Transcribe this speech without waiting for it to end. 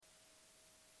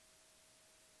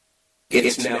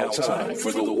It's now time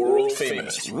for the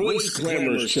world-famous Royce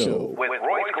Glamour Show with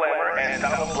Royce Glamour and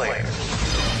Donald Blair.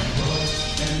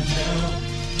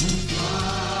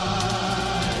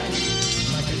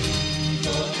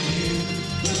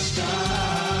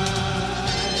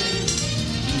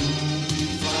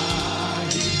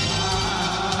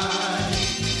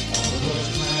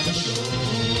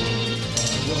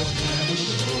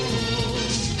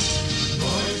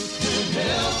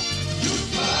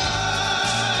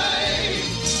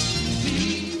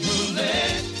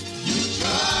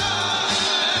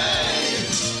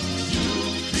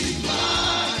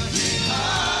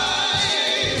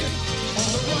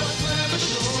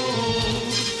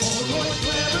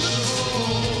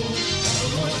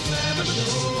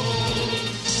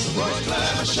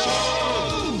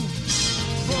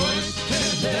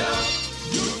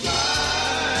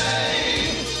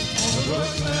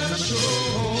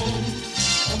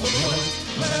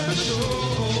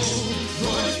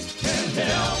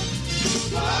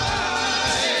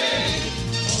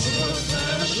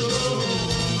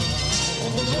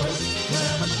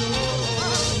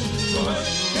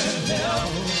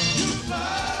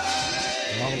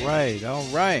 All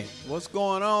right. What's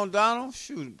going on, Donald?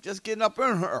 Shoot, just getting up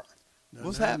in here.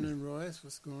 What's happening, Royce?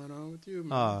 What's going on with you,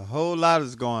 man? A whole lot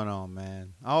is going on,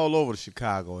 man. All over the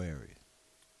Chicago area.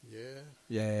 Yeah?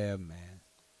 Yeah, man.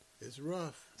 It's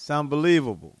rough. It's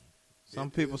unbelievable. Some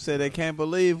people say they can't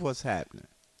believe what's happening.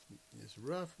 It's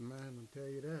rough, man. I'll tell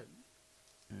you that.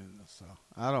 And so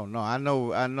I don't know. I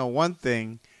know one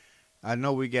thing. I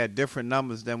know we got different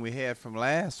numbers than we had from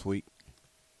last week.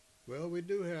 Well, we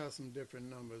do have some different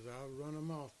numbers. I'll run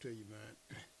them off to you, man.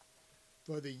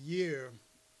 For the year,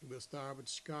 we'll start with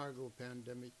the Chicago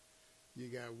pandemic. You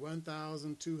got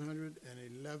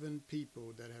 1,211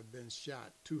 people that have been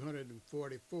shot.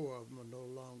 244 of them are no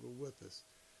longer with us.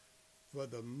 For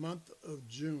the month of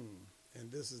June,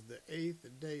 and this is the 8th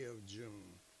day of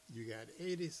June, you got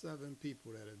 87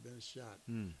 people that have been shot,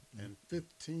 and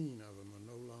 15 of them are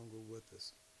no longer with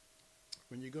us.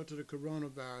 When you go to the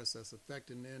coronavirus that's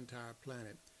affecting the entire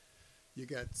planet, you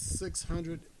got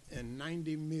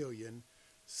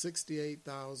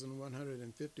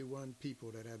 690,068,151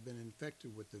 people that have been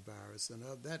infected with the virus. And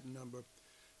of that number,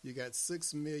 you got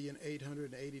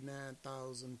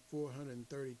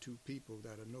 6,889,432 people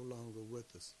that are no longer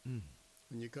with us.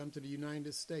 When you come to the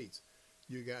United States,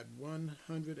 you got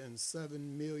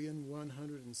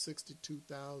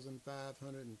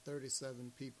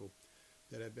 107,162,537 people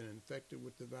that have been infected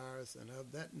with the virus, and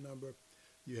of that number,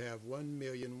 you have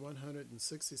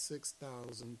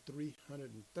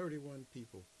 1,166,331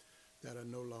 people that are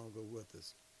no longer with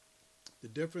us. The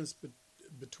difference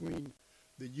between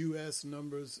the U.S.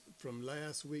 numbers from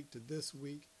last week to this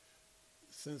week,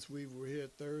 since we were here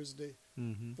Thursday,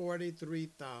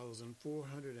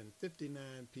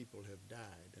 43,459 people have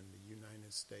died in the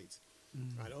United States.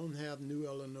 I don't have new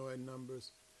Illinois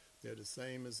numbers. They're the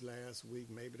same as last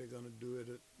week. Maybe they're going to do it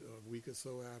a week or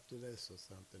so after this or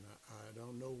something. I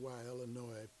don't know why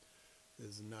Illinois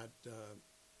is not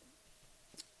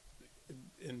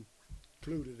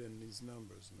included in these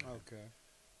numbers, man. Okay.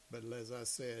 But as I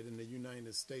said, in the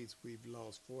United States, we've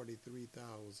lost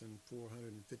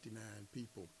 43,459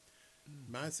 people.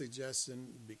 My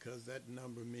suggestion, because that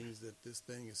number means that this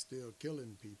thing is still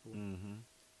killing people,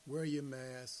 wear your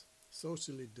mask,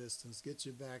 socially distance, get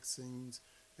your vaccines,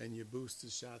 and your booster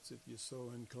shots if you're so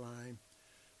inclined.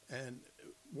 And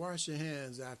wash your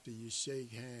hands after you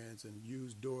shake hands and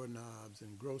use doorknobs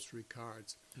and grocery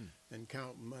carts and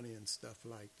count money and stuff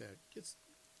like that. Just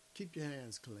keep your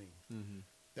hands clean.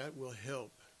 That will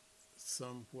help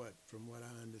somewhat, from what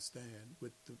I understand,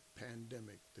 with the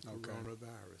pandemic, the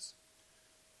coronavirus.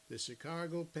 The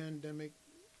Chicago pandemic,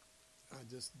 I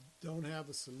just don't have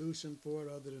a solution for it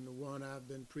other than the one I've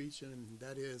been preaching, and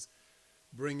that is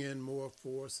bring in more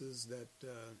forces that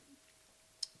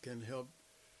can help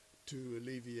to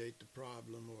alleviate the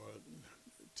problem or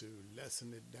to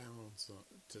lessen it down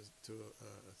to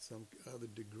some other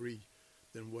degree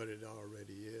than what it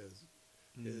already is.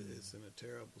 It's in a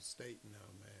terrible state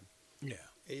now, man. Yeah.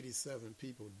 87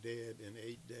 people dead in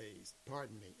 8 days.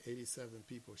 Pardon me, 87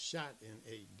 people shot in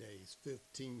 8 days,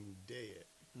 15 dead.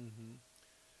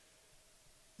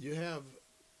 You have,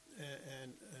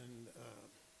 and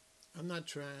I'm not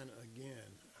trying,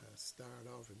 again, start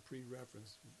off in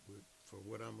pre-reference for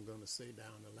what I'm going to say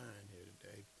down the line here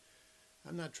today.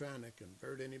 I'm not trying to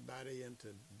convert anybody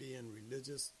into being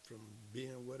religious from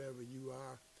being whatever you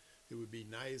are. It would be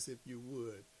nice if you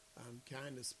would. I'm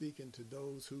kind of speaking to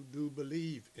those who do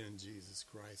believe in Jesus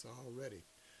Christ already.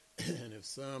 And if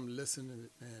some listen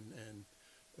and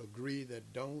agree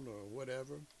that don't or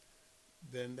whatever,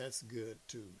 then that's good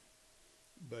too.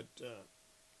 But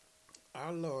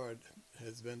our Lord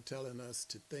has been telling us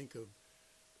to think of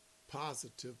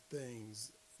positive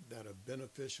things that are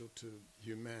beneficial to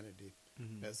humanity,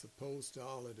 as opposed to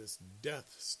all of this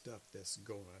death stuff that's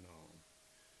going on.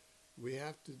 We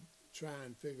have to try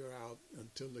and figure out,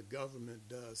 until the government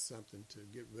does something to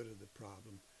get rid of the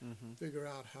problem, figure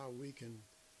out how we can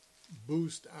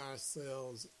boost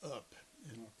ourselves up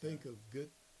and think of good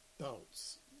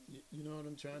thoughts. You know what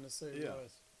I'm trying to say,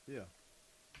 Royce? Yeah.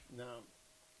 Now,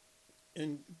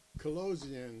 in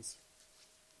Colossians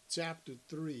chapter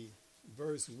 3,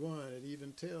 verse 1, it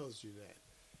even tells you that.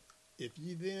 If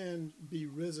ye then be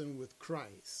risen with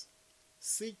Christ,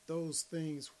 seek those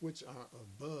things which are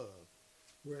above,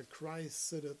 where Christ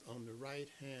sitteth on the right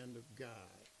hand of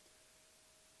God.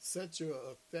 Set your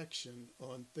affection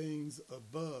on things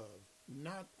above,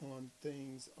 not on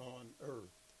things on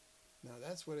earth. Now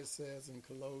that's what it says in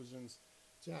Colossians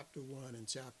chapter 1 and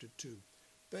chapter 2.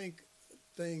 Think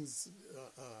things,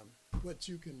 what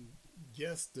you can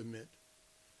guesstimate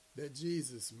that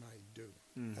Jesus might do,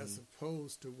 as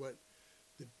opposed to what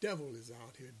the devil is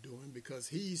out here doing, because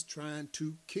he's trying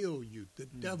to kill you. The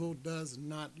devil does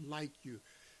not like you.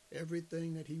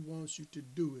 Everything that he wants you to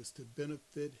do is to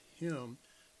benefit him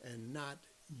and not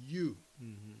you.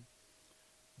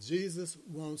 Jesus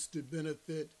wants to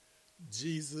benefit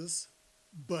Jesus,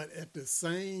 but at the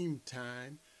same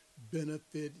time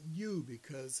benefit you,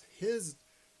 because his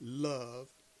love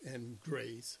and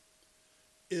grace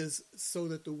is so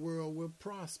that the world will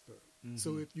prosper.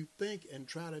 So if you think and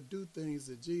try to do things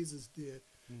that Jesus did,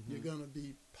 you're going to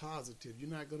be positive. You're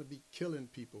not going to be killing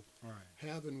people,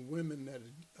 having women that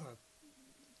are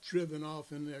driven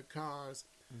off in their cars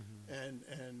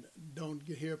and don't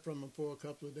hear from them for a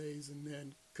couple of days, and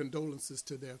then condolences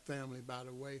to their family, by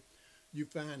the way. You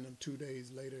find them 2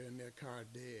 days later in their car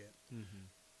dead.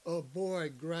 A boy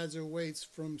graduates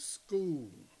from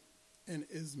school and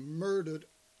is murdered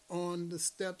on the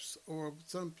steps or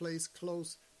someplace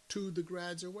close to the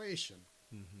graduation.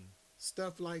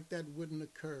 Stuff like that wouldn't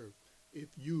occur if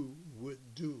you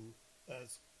would do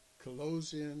as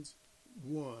Colossians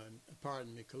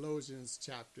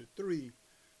chapter 3,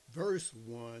 verse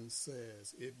 1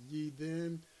 says, if ye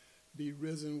then be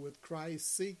risen with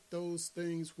Christ, seek those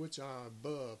things which are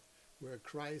above, where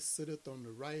Christ sitteth on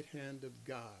the right hand of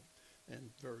God.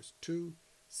 And verse 2,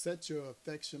 set your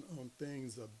affection on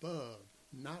things above,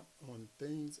 not on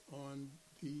things on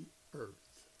the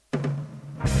earth.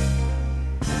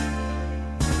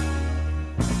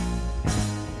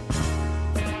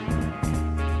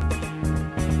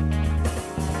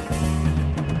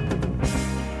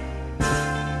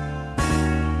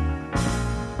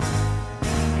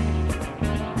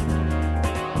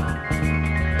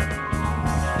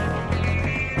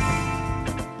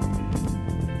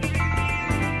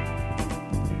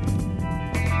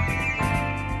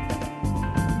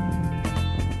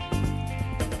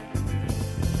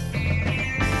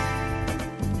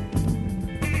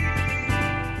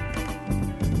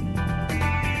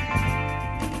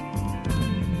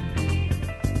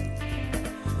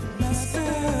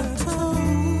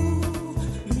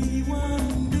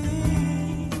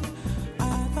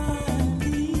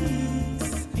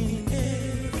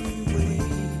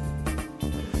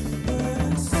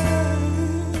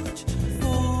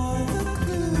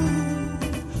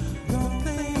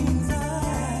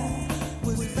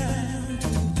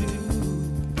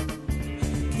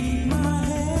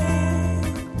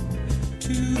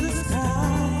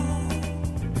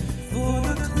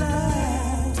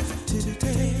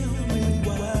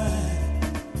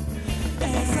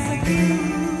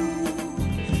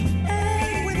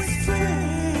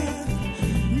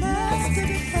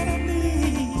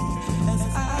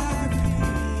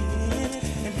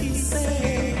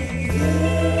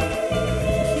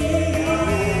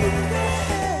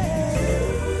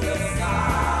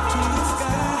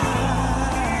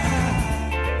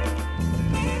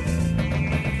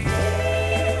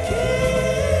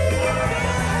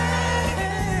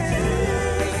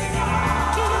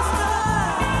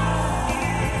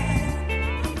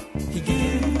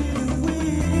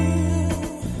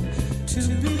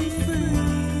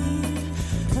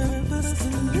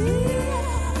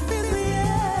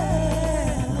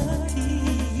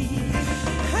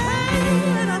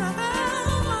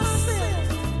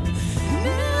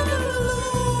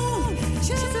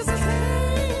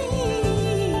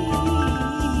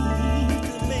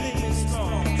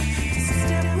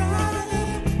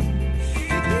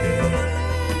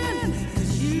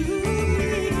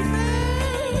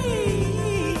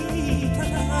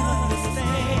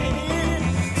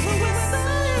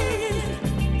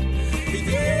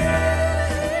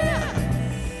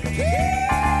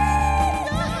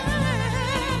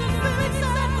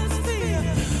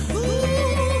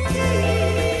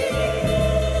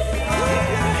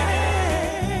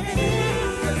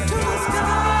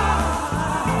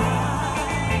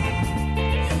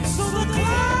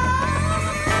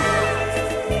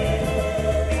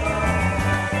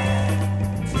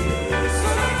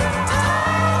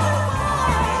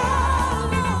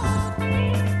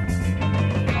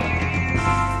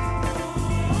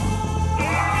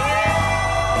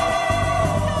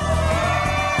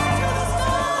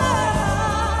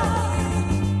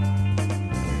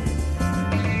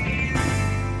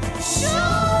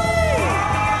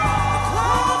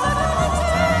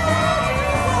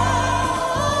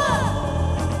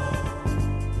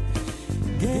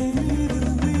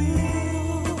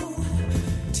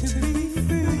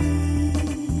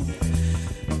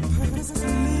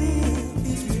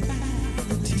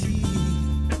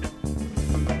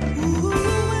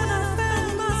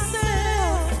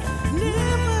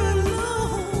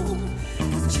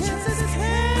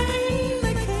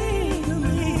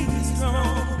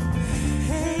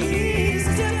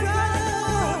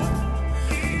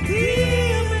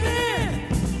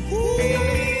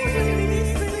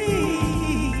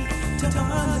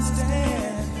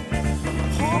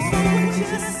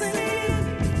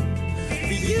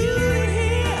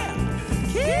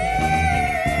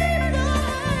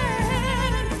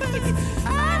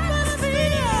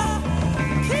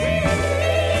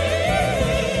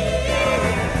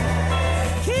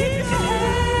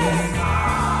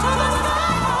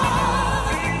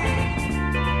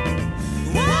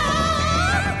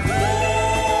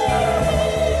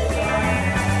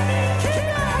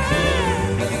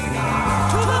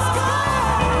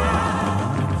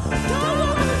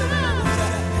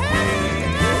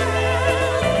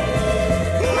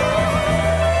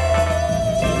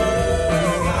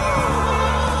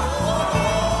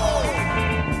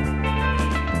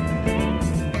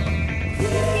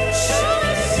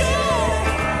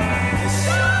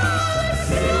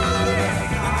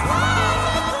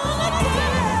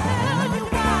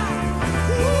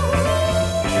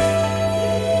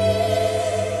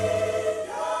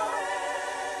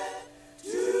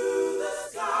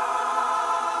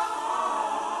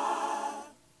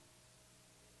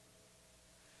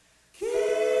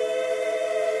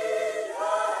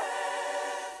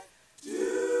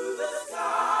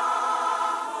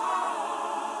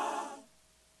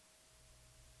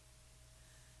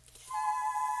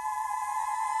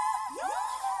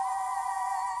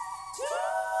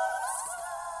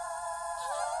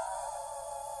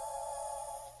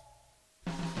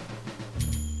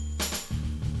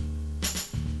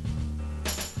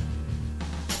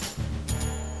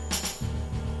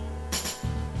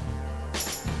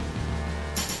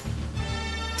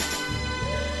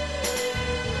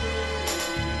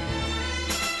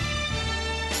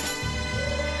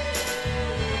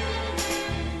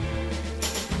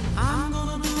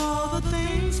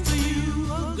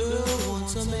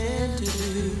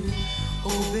 to do.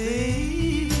 Oh,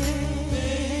 baby,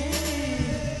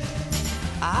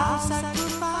 I'll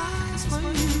sacrifice for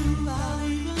you. I'll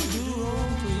even do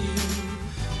wrong for you.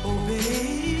 Oh,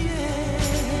 baby,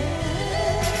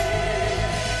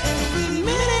 every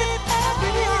minute,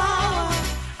 every hour,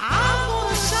 I'm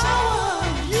gonna shower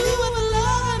you with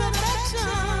love and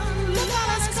affection. Look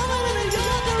out, it's coming in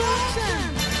your direction,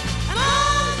 and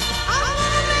I'm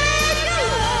gonna make you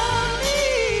love me.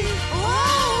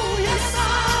 Oh, yes I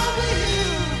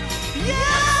will.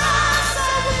 Yes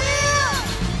I will.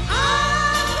 I'm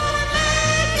gonna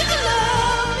make you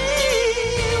love me.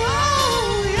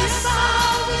 Oh, yes I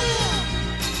will.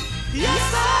 Yes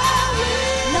I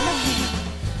will. Look here,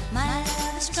 my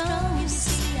love is strong, you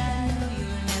see. I know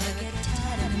you'll never get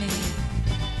tired of me.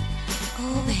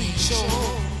 Oh, baby,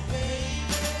 sure.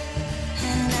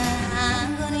 And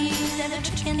I'm gonna use every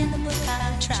trick in the book.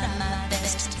 I'll try my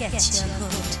best to get you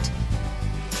hooked.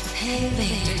 Hey,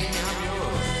 baby.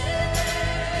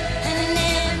 And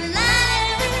every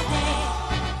night, every day,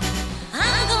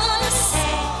 I'm gonna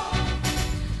say,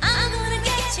 I'm gonna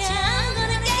get you, I'm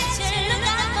gonna get you. Look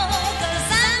out for,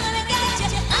 'cause I'm gonna get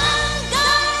you. I'm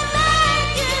gonna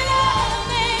make you love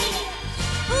me.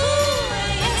 Ooh,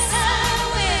 yes I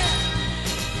will.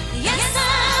 Yes I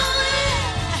will.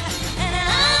 And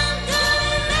I'm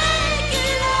gonna make you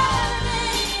love me.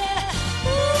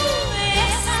 Ooh,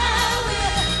 yes I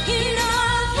will. You know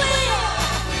I will.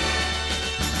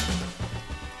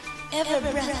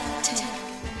 Every breath I take,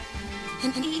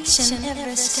 and each and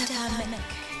every step I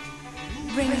make,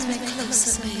 brings me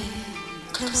closer, baby,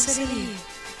 closer to you.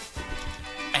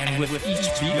 And with each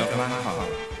beat of my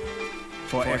heart,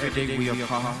 for every day we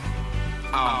apart,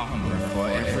 I'll hunger for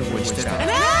every wasted hour.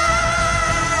 Every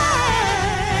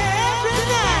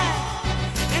night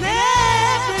and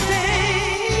every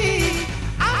day,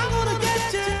 I'm gonna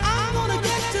get you, I'm gonna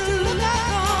get you. Look out,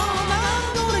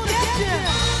 I'm gonna get you,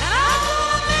 and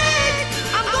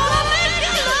I'm gonna make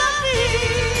you love me.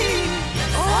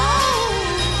 Oh,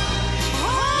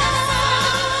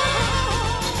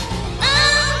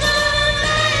 I'm gonna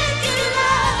make you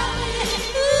love me.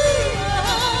 Ooh,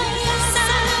 yes I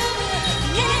will.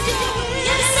 Yes I will.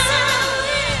 Yes I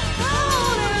will.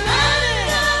 I'm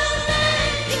gonna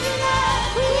make you love.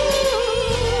 Ooh,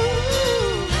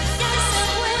 yes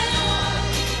I will.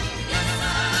 Yes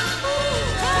I will.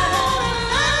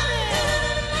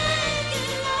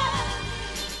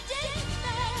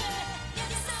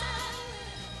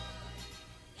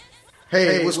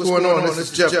 Hey, what's going on? This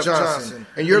is Jeff Johnson,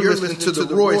 and you're listening to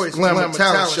the Royce Glamour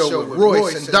Talent Show with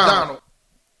Royce and Donald.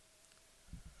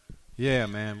 Yeah,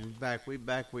 man, we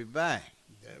back.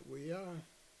 That we are.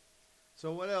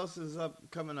 So what else is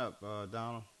coming up,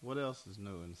 Donald? What else is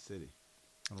new in the city,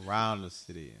 around the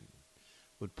city, and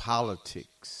with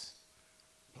politics?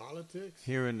 Politics?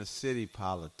 Here in the city,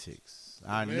 politics.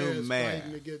 Our new Mayor's mayor.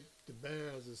 fighting to get the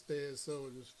Bears to stay at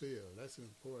Soldiers Field. That's an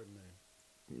important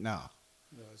name. No.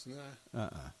 No, it's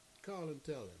not. Call and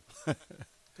tell him.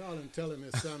 Call and tell him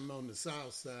there's something on the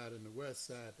south side and the west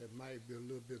side that might be a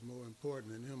little bit more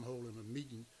important than him holding a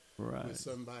meeting with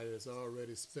somebody that's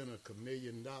already spent $1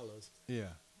 million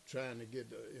trying to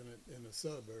get in a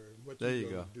suburb. What you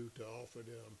going to do to offer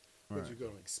them? What you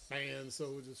going to expand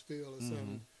Soldiers Field or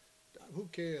something? Who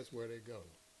cares where they go?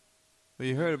 Well,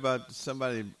 you heard about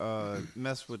somebody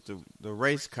mess with the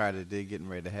race car that they're getting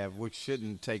ready to have, which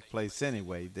shouldn't take place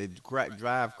anyway. They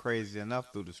drive crazy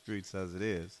enough through the streets as it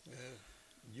is. Yeah.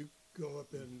 You go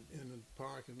up in the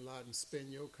parking lot and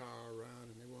spin your car around,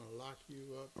 and they want to lock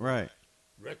you up. Right.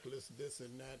 Reckless this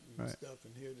and that and stuff.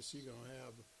 And here that she going to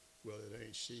have, well, it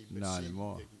ain't she, but not she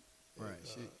anymore.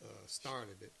 She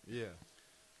started it. Yeah.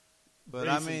 But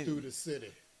racing I mean, through the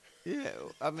city. Yeah,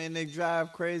 I mean, they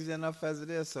drive crazy enough as it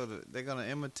is, so they're going to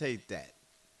imitate that.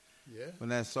 Yeah. When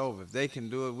that's over. If they can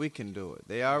do it, we can do it.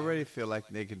 They already feel like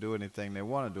they can do anything they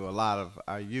want to do, a lot of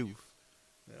our youth,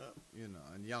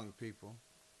 and young people.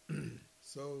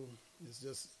 So it's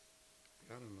just,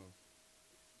 I don't know,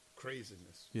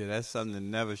 craziness. Yeah, that's something that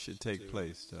never should take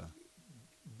place.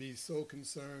 Be so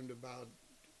concerned about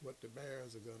what the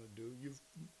Bears are going to do. You've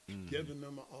given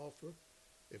them an offer.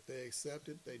 If they accept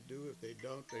it, they do. If they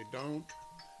don't, they don't.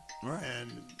 Right.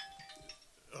 And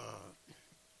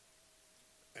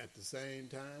at the same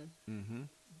time,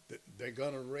 they're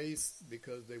going to race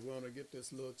because they want to get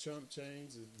this little chump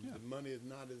change. The money is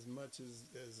not as much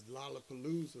as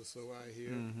Lollapalooza, so I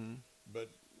hear. But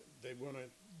they want to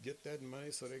get that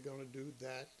money, so they're going to do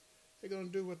that. They're going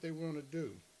to do what they want to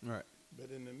do. Right.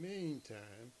 But in the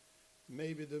meantime,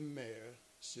 maybe the mayor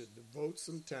should devote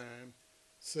some time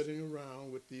sitting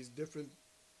around with these different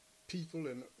people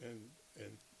and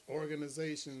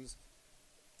organizations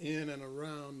in and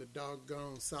around the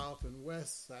doggone south and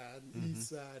west side, and east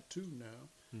side too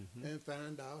now, and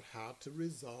find out how to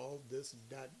resolve this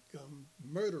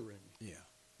murdering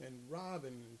and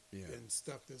robbing and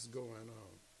stuff that's going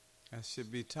on. That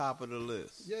should be top of the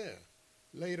list. Yeah.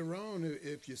 Later on,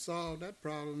 if you solve that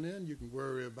problem, then you can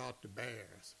worry about the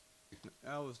bears.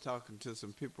 I was talking to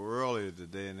some people earlier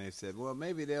today, and they said, well,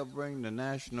 maybe they'll bring the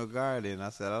National Guard in. I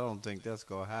said, I don't think that's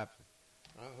going to happen.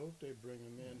 I hope they bring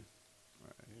them in.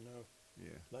 Right. You know,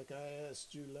 Yeah. like I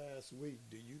asked you last week,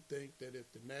 do you think that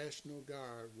if the National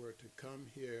Guard were to come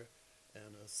here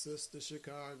and assist the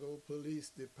Chicago Police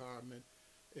Department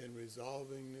in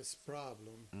resolving this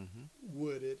problem,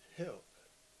 would it help?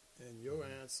 And your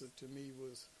answer to me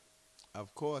was,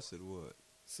 Of course it would.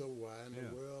 so why in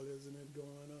the world isn't it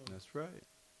going on? That's right.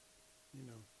 You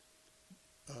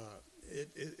know,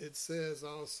 it says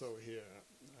also here,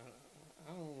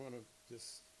 I don't want to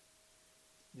just,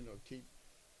 keep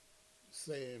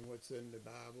saying what's in the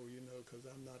Bible, because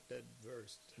I'm not that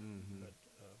versed. But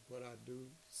what I do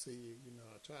see,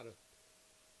 I try to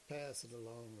pass it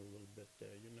along a little bit there.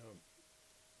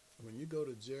 When you go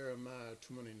to Jeremiah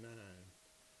 29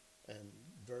 and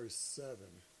verse 7,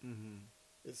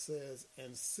 it says,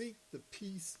 and seek the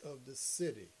peace of the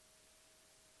city,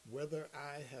 whether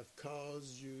I have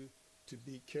caused you to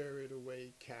be carried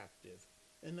away captive.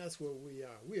 And that's where we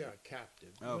are. We are captive,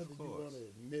 whether you want to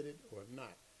admit it or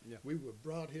not. Yeah. We were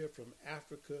brought here from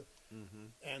Africa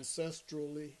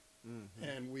ancestrally,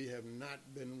 and we have not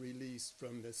been released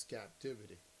from this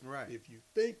captivity. Right. If you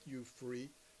think you're free,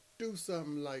 do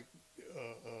something like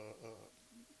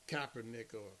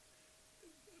Kaepernick or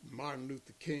Martin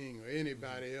Luther King or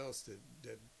anybody else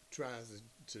that tries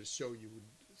to show you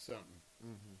something,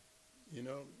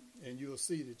 and you'll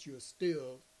see that you're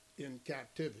still in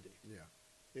captivity. Yeah.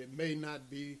 It may not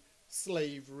be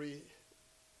slavery,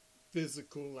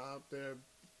 physical out there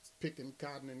picking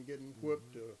cotton and getting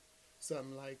whooped or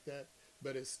something like that,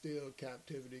 but it's still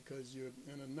captivity because you're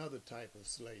in another type of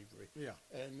slavery. Yeah.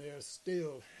 And they're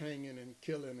still hanging and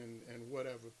killing and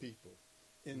whatever people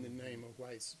in the name of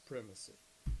white supremacy.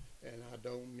 And I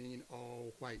don't mean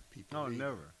all white people. No, either.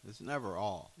 never. It's never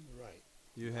all. Right.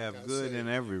 You have Like I good said, in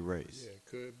every race. Yeah, it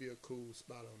could be a cool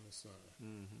spot on the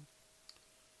sun.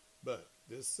 But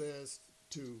this says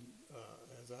to,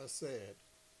 as I said,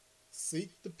 seek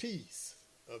the peace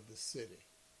of the city.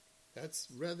 That's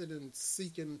rather than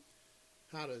seeking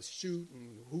how to shoot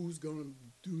and who's going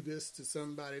to do this to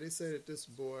somebody. They say that this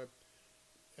boy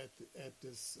at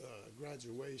this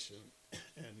graduation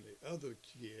and the other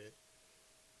kid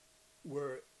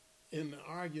were in an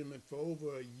argument for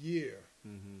over a year.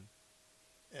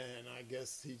 And I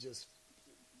guess he just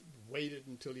waited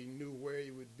until he knew where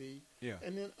he would be. Yeah.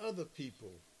 And then other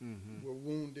people were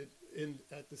wounded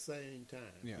at the same time.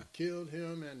 Yeah. It killed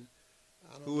him, and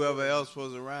I don't Whoever know. else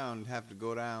was around have to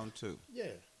go down too.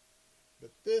 Yeah.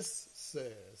 But this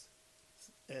says,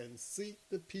 and seek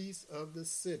the peace of the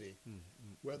city,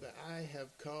 whether I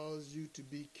have caused you to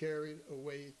be carried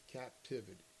away captive,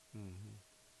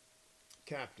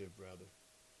 rather,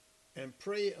 and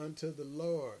pray unto the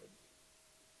Lord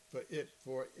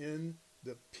for in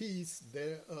the peace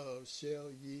thereof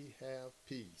shall ye have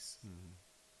peace.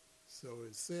 So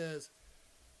it says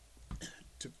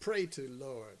to pray to the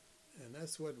Lord, and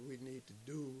that's what we need to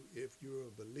do if you're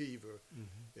a believer,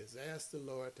 is ask the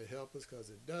Lord to help us, because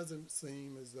it doesn't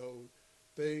seem as though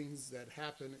things that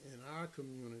happen in our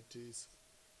communities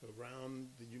around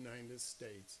the United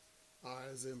States are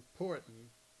as important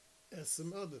as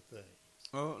some other things.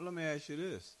 Well, let me ask you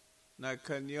this. Not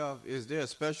cutting you off, is there a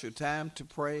special time to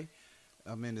pray?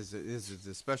 I mean, is it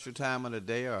a special time of the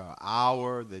day or an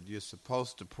hour that you're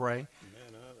supposed to pray?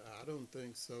 Man, I don't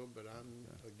think so, but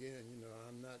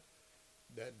I'm not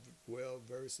that well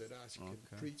versed that I can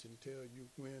preach and tell you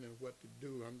when and what to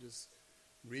do. I'm just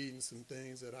reading some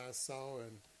things that I saw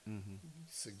and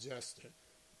suggested.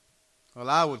 Well,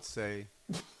 I would say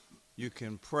you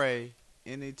can pray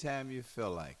anytime you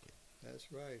feel like it.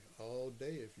 That's right. All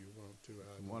day if you want to.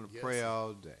 You want to pray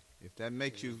all day. If that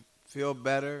makes you feel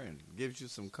better and gives you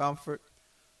some comfort,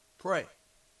 pray.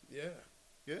 Yeah.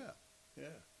 Yeah. Yeah.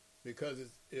 Because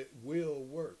it will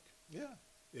work. Yeah.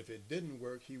 If it didn't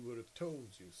work, he would have told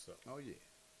you so. Oh, yeah.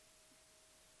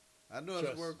 I know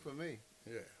it's worked for me.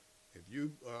 Yeah. If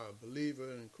you are a believer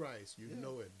in Christ, you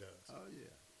know it does. Oh,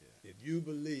 yeah. If you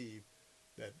believe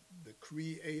that the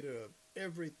creator of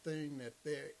everything that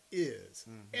there is,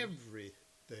 everything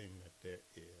that there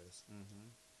is,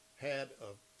 had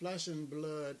a flesh and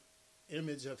blood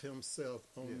image of himself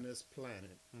on this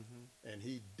planet, and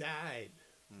he died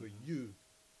for you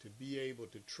to be able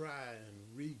to try and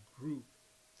regroup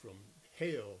from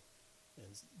hell and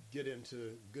get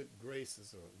into good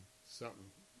graces or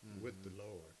something with the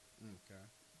Lord. Okay.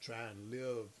 Try and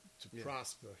live to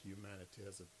prosper humanity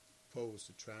as opposed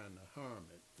to trying to harm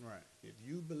it. Right. If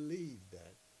you believe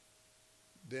that,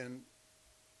 then,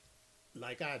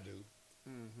 like I do,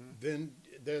 then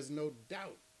there's no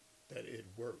doubt that it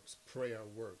works. Prayer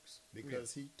works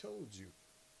because he told you.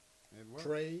 It works.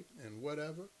 Pray and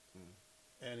whatever.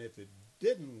 And if it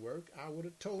didn't work, I would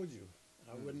have told you.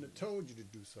 I wouldn't have told you to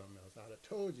do something else. I'd have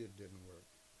told you it didn't work.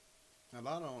 And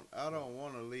I don't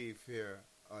want to leave here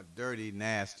a dirty,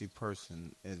 nasty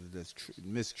person that's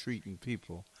mistreating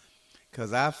people,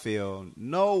 because I feel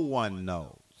no one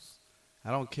knows. I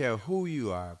don't care who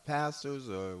you are, pastors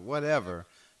or whatever.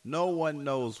 No one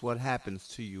knows what happens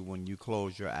to you when you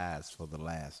close your eyes for the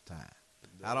last time.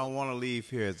 I don't want to leave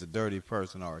here as a dirty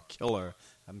person or a killer.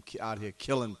 I'm out here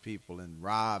killing people and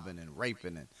robbing and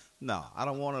raping. No, I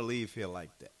don't want to leave here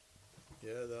like that.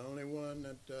 Yeah, the only one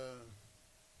that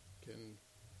can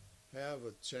have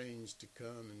a change to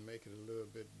come and make it a little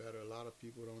bit better. A lot of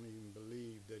people don't even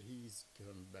believe that he's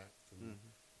come back from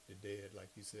the dead.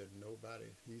 Like you said, nobody.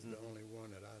 He's the only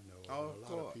one that I know. Oh,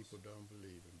 a lot of people don't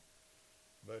believe him.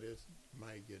 But it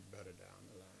might get better down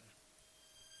the line.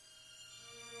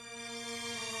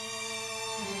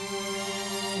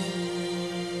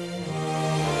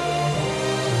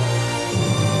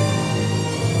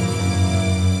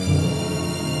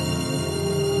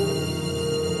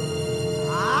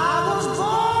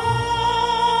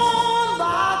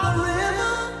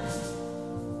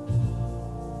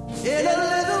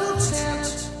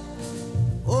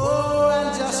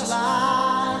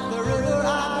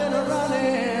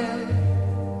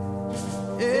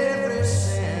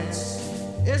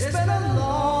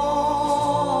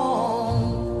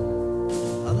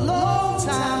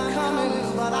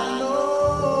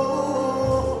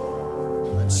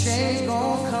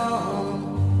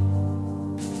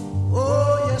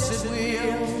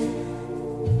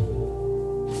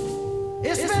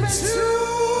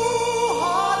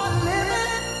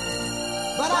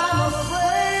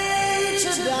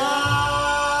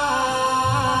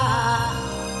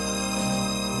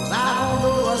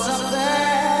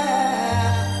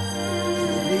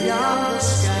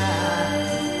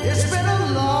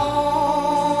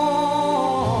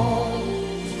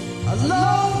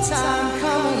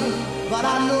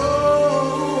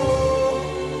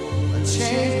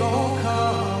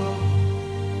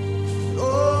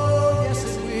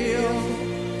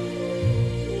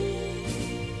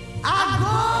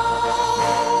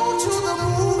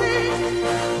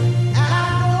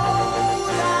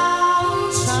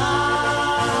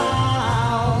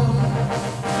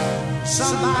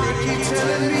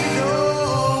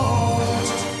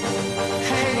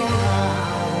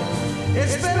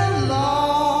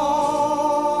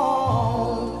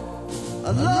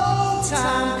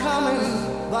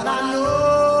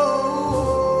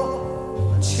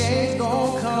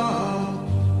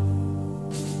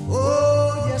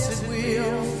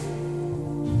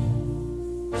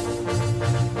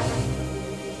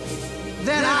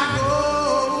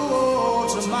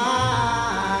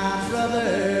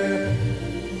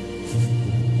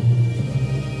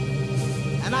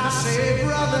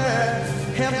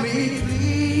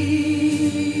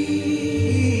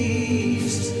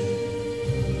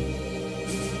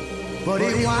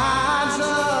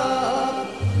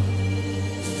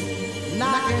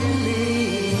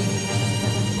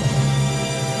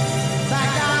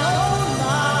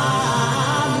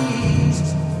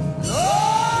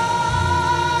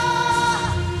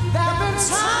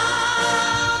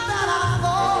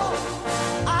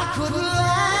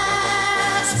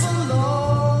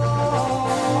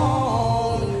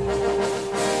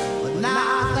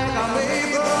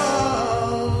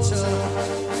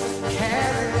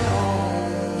 Carry on.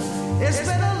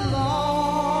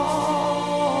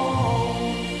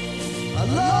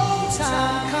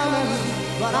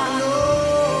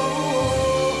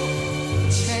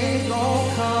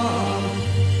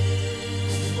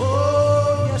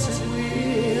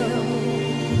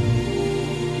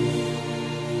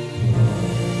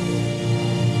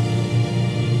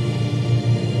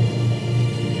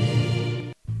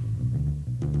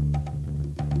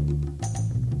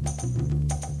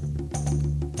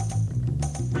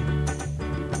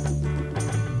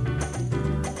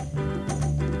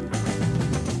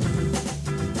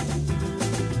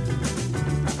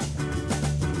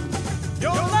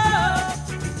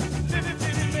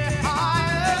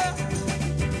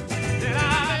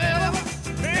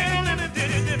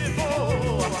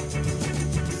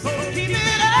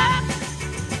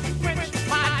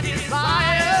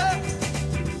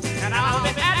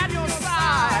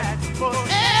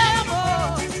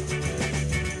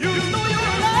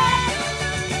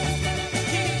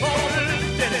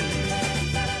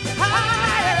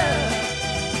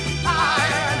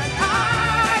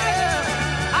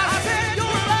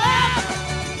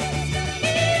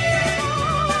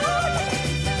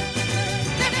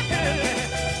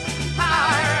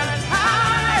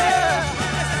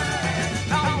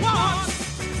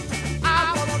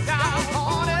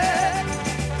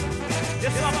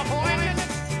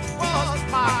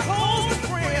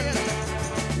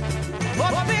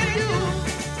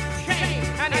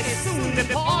 soon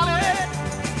departed,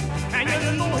 and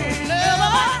you know he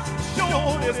never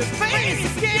showed his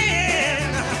face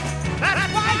again.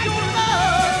 That's why your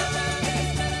love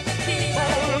keep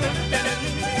on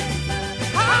lifting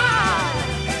high,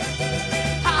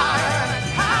 higher and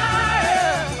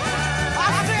higher. I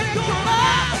said your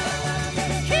love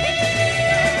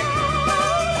keep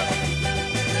on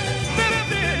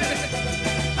lifting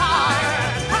higher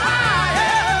and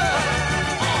higher.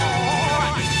 All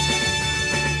right.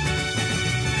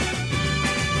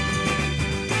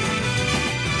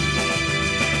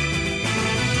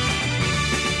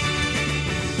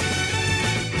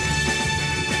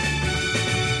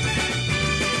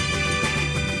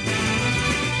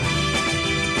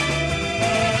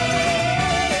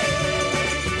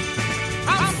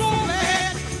 I'm so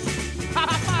glad I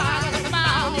finally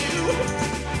found you.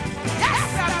 Yes,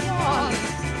 I was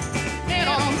in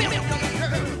a million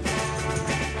girls.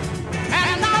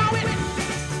 And now with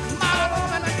my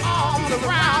loving arms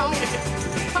around you,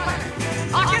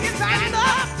 I can stand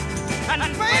up and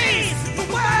face the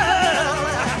world.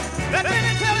 Let me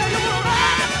tell you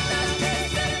right.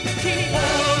 Keep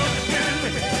on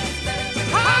lifting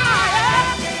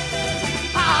higher,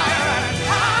 higher and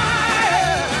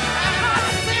higher. And I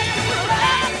said you're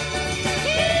right.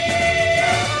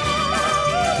 Keep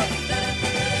on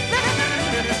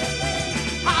lifting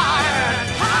higher and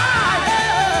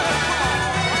higher.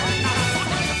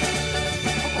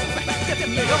 Give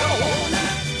me your own.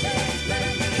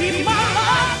 Keep my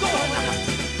love going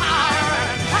higher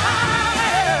and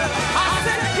higher. I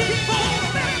said keep on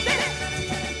lifting.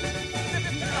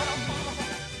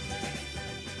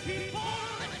 Keep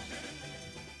on lifting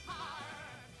higher.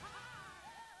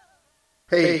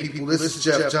 Hey people, this is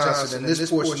Jeff Johnson, and this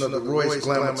portion of the Royce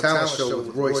Glamour Talent Show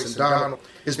with Royce and Donald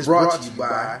is brought to you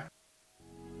by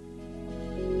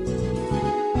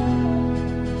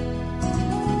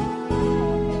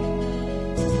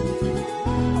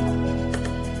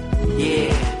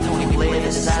Yeah, Tony Blair,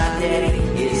 the sign daddy,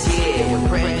 is here with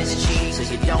premise cheap so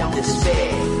you don't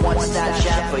despair. One-stop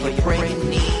shop for your printing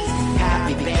needs.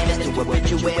 Copy banners to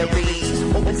obituaries.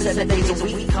 Open 7 days a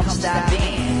week, come stop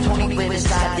in. Tony Blair, the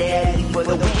sign daddy for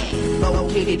the win.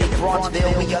 Located in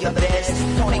Bronxville, we are the best.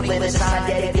 Tony Blair, the sign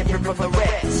daddy, different from the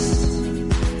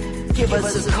rest. Give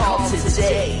us a call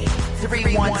today.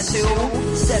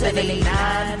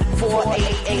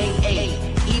 312-789-4888.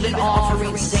 Even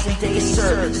offering same-day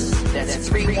service. That's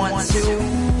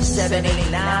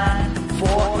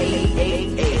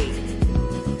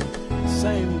 312-789-4888.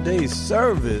 Same day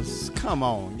service. Come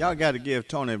on. Y'all got to give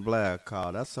Tony Blair a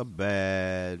call. That's a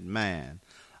bad man.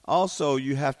 Also,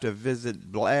 you have to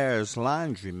visit Blair's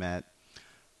Laundromat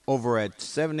over at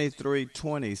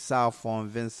 7320 South on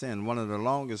Vincennes, one of the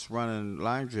longest running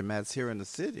laundromats here in the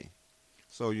city.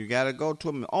 So you got to go to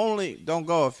them. Only don't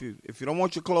go if you don't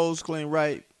want your clothes clean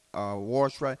right,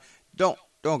 washed right. Don't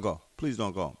go. Please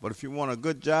don't go. But if you want a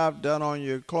good job done on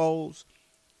your clothes,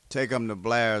 take them to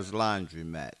Blair's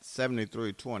Laundromat,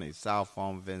 7320 South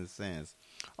on Vincennes.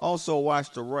 Also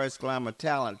watch the Royce Glamour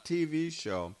Talent TV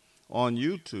show on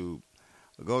YouTube.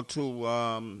 Go to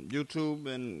YouTube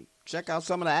and check out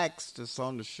some of the acts that's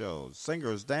on the show.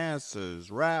 Singers,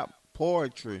 dancers, rap,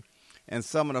 poetry, and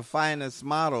some of the finest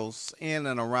models in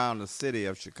and around the city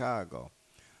of Chicago.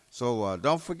 So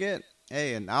don't forget.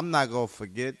 Hey, and I'm not going to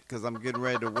forget because I'm getting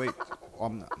ready to wait.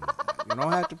 You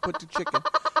don't have to put the chicken.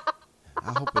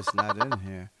 I hope it's not in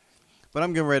here. But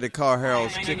I'm getting ready to call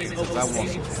Harold's Chicken because I want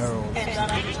some Harold's.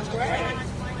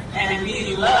 And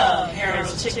we love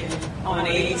Harold's Chicken on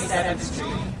 87th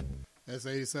Street. That's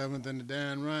 87th and the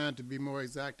Dan Ryan, to be more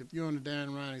exact. If you're on the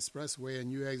Dan Ryan Expressway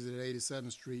and you exit at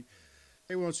 87th Street,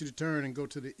 they want you to turn and go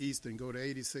to the east and go to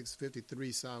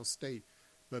 8653 South State.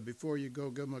 But before you go,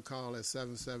 give them a call at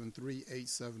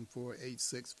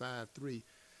 773-874-8653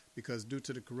 because due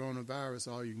to the coronavirus,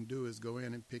 all you can do is go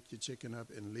in and pick your chicken up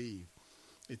and leave.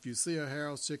 If you see a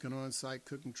Harold's Chicken on-site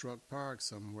cooking truck parked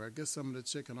somewhere, get some of the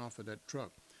chicken off of that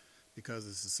truck because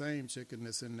it's the same chicken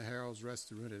that's in the Harold's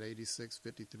restaurant at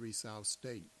 8653 South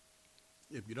State.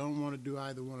 If you don't want to do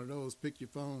either one of those, pick your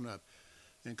phone up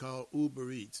and call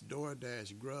Uber Eats,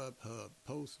 DoorDash, Grubhub,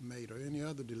 Postmate, or any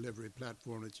other delivery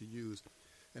platform that you use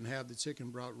and have the chicken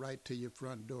brought right to your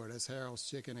front door. That's Harold's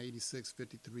Chicken,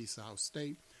 8653 South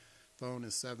State. Phone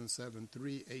is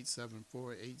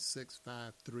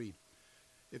 773-874-8653.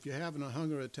 If you're having a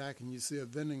hunger attack and you see a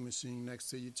vending machine next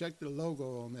to you, check the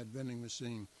logo on that vending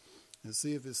machine and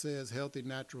see if it says Healthy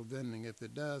Natural Vending. If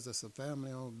it does, that's a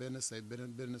family-owned business. They've been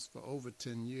in business for over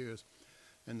 10 years,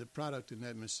 and the product in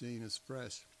that machine is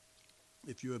fresh.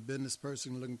 If you're a business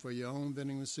person looking for your own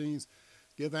vending machines,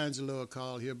 give Angelo a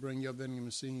call. He'll bring your vending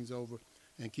machines over,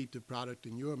 and keep the product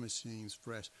in your machines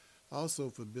fresh. Also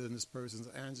for business persons,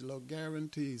 Angelo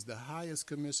guarantees the highest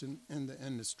commission in the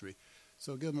industry.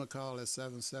 So give them a call at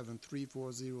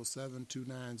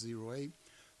 773-407-2908.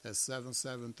 That's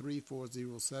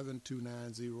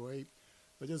 773-407-2908.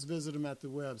 Or just visit them at the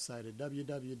website at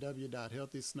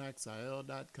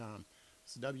www.healthysnacksil.com.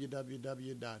 It's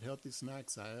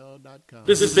www.healthysnacksil.com.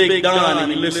 This is Big Don,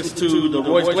 and you listen to the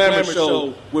Royce Glamour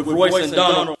Show with Royce and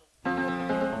Donald.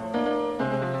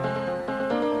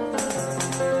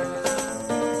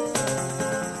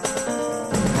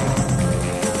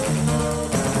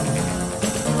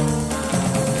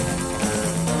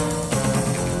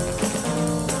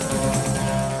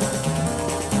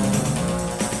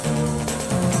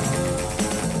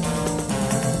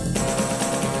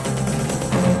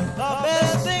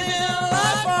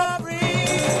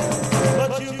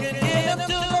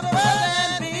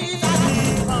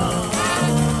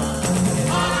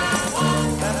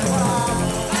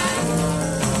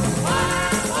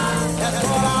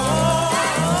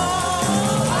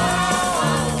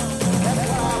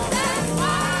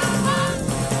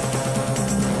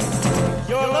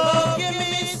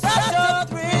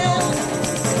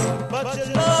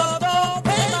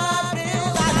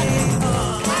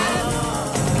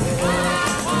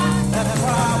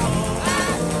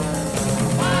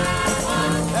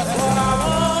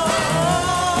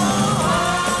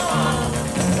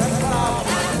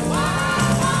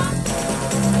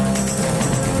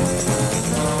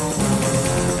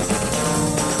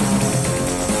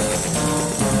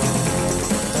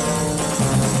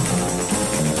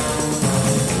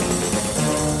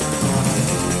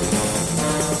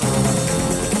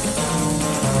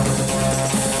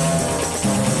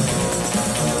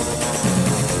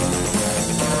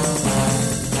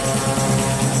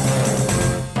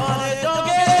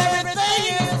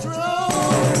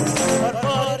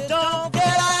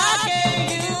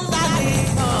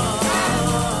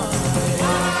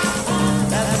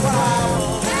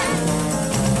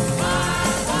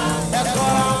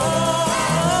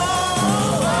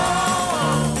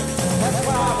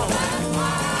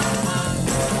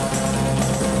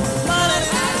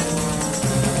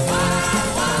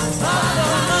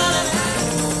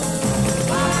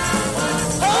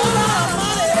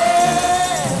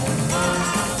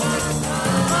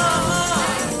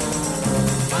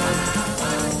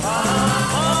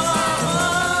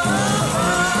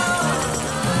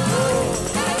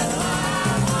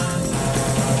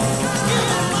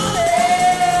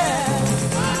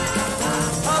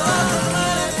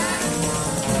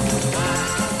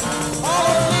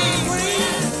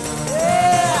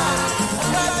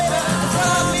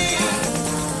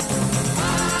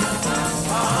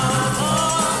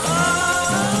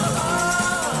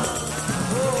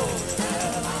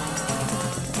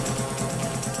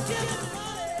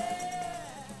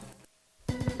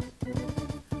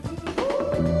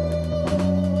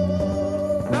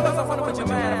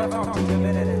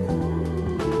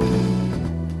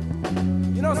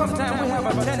 Sometimes we have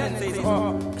a tendency,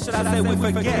 or should I say we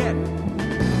forget,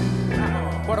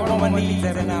 what a woman needs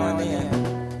every now and then.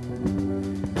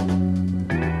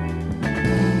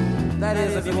 That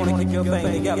is, if you want to keep your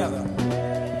thing together.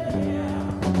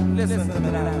 Listen to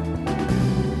me now.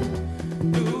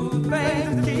 Do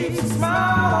things to keep a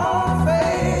smile on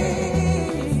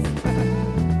face.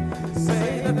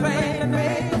 Say the thing that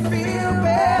makes you feel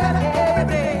better every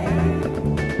day.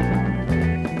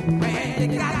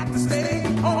 Man, you got to stay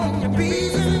on your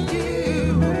P's and Q's.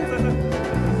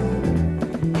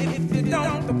 If you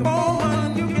don't, the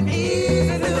woman you can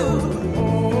easily lose.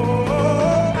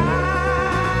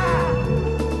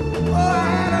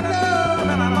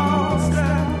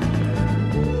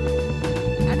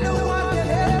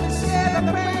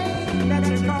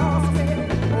 Cause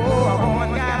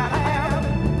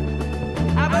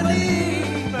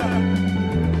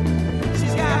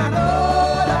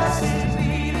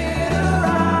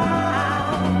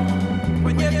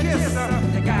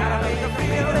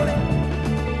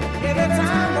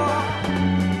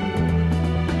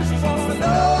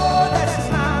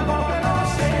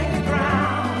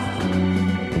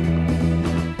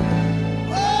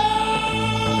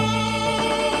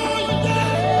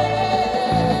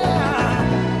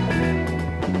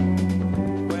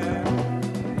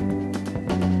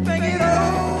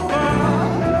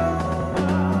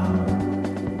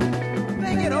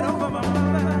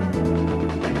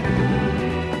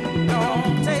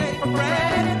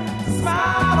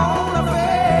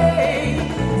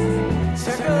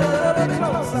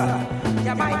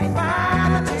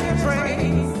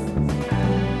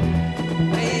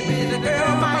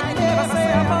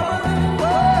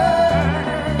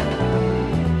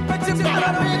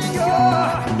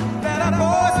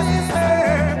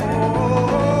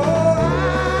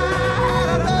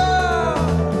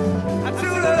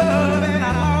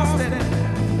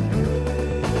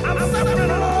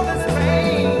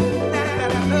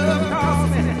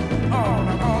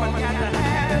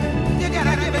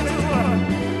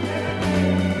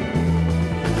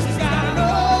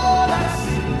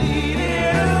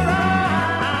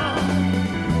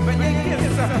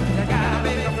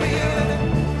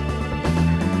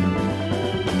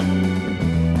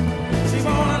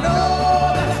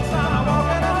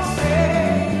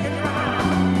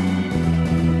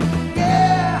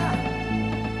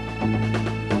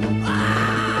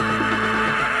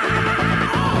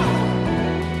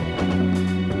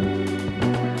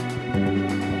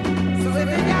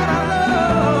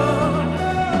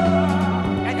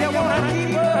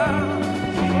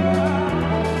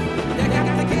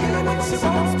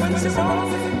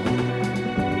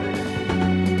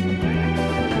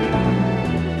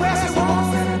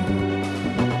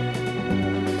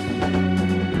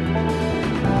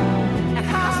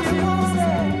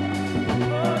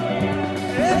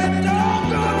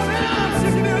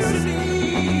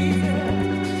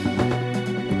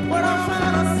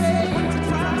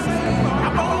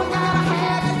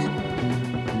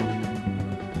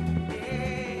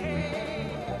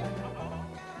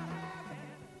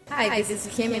Hi, this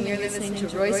is Kim, and you're listening to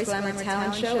Royce Glamour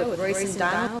Talent Show with Royce and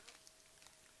Donald.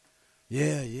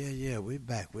 Yeah. We're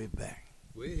back. We're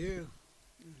here.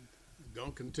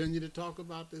 Gonna continue to talk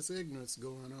about this ignorance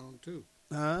going on too.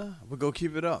 We're gonna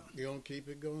keep it up. You're gonna keep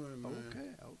it going,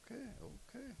 man. Okay.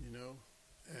 You know,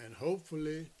 and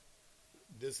hopefully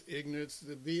this ignorance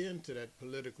will be into that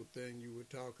political thing you were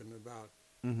talking about,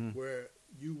 where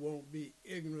you won't be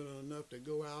ignorant enough to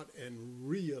go out and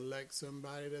re-elect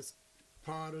somebody that's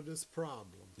part of this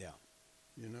problem. Yeah.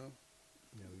 You know?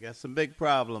 Yeah, we got some big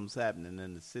problems happening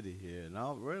in the city here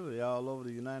and really all over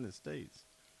the United States.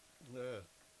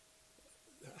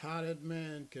 How that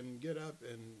man can get up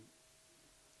and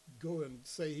go and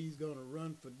say he's going to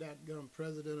run for that gun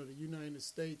president of the United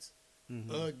States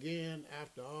again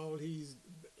after all he's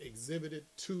exhibited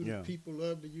to the people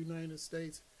of the United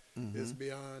States is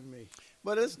beyond me.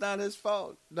 But it's not his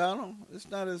fault, Donald. It's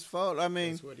not his fault. I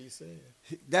mean, that's what he said.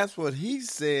 That's what he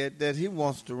said, that he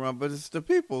wants to run, but it's the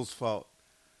people's fault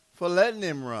for letting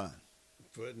him run.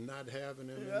 For not having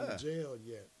him in jail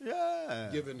yet. Yeah.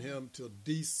 Giving him till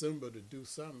December to do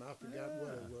something. I forgot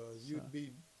what it was. You'd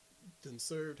be done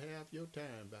served half your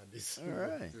time by December.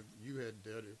 All right. If you had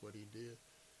done it, what he did.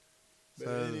 But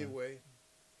So, anyway,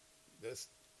 let's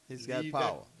he's got leave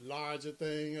power. that larger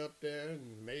thing up there,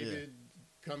 and maybe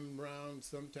come around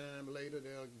sometime later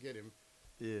they'll get him.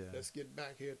 Yeah. Let's get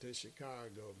back here to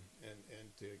Chicago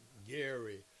and to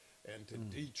Gary and to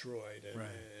Detroit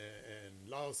and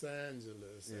Los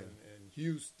Angeles and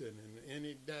Houston and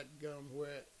any dadgum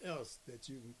where else that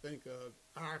you can think of.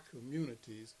 Our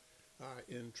communities are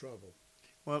in trouble.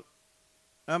 Well,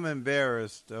 I'm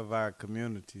embarrassed of our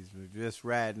communities. We're just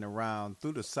riding around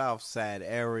through the South Side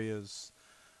areas,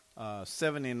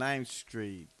 79th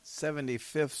Street,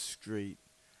 75th Street.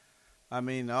 I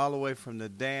mean, all the way from the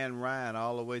Dan Ryan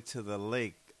all the way to the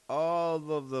lake. All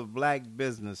of the black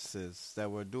businesses that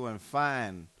were doing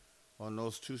fine on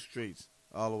those two streets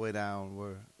all the way down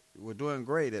were doing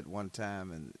great at one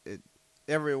time, and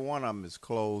every one of them is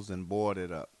closed and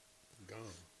boarded up. Gone.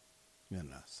 You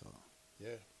know, so.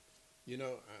 Yeah. You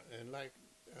know, and like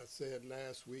I said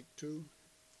last week too,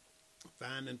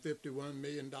 finding $51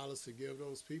 million to give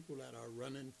those people that are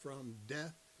running from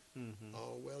death,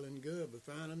 all well and good, but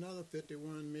find another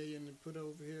 $51 million and put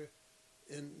over here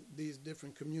in these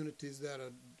different communities that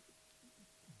are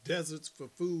deserts for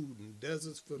food and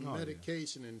deserts for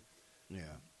medication and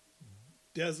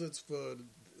deserts for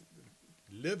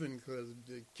living, because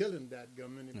they're killing that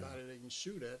gun anybody they can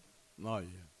shoot at. Oh,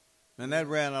 yeah. And that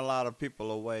ran a lot of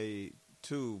people away,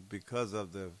 too, because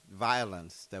of the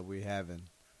violence that we're having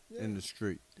in the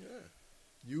street. Yeah.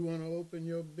 You want to open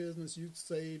your business, you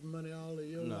save money all of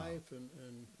your life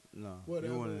and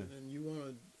whatever, and you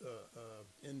want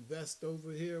to invest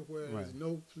over here where there's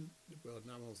no, well,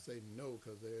 I won't say no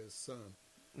because there is some,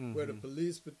 where the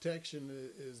police protection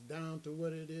is down to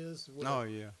what it is.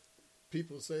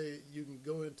 People say you can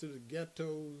go into the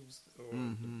ghettos or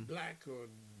the black or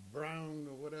brown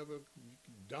or whatever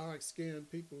dark-skinned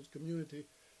people's community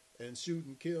and shoot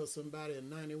and kill somebody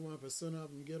and 91% of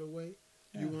them get away.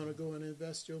 You want to go and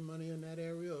invest your money in that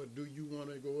area, or do you want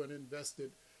to go and invest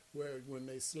it where when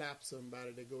they slap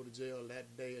somebody, they go to jail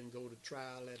that day and go to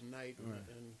trial at night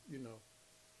and you know,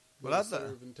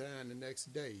 serving time the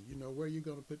next day? You know, where you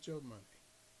going to put your money?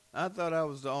 I thought I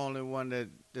was the only one that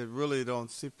really don't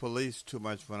see police too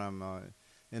much when I'm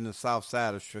in the south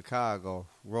side of Chicago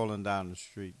rolling down the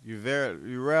street. You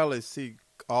rarely see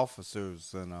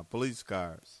officers and police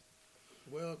cars.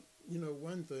 Well, you know,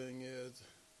 one thing is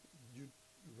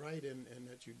right in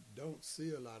that you don't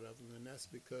see a lot of them, and that's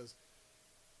because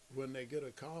when they get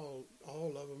a call,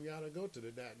 all of them got to go to the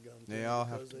dadgum. They all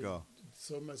have to go.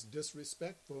 So much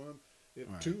disrespect for them. If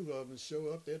two of them show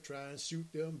up, they'll try and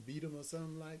shoot them, beat them, or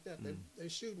something like that. They're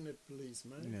shooting at police,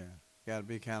 man. Yeah, got to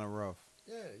be kind of rough.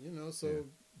 Yeah, you know, so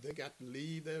they got to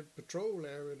leave their patrol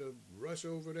area to rush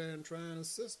over there and try and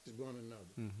assist one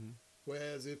another.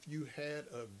 Whereas if you had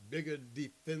a bigger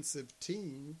defensive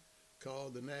team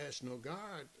called the National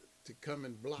Guard to come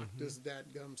and block this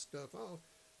dadgum stuff off,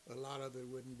 a lot of it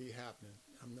wouldn't be happening.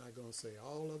 I'm not going to say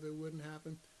all of it wouldn't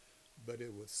happen, but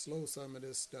it would slow some of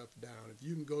this stuff down. If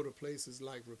you can go to places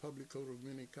like Republica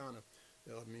Dominicana,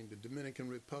 the Dominican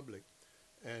Republic,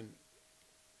 and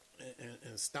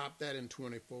stop that in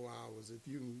 24 hours, if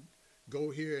you can go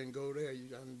here and go there,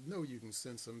 I know you can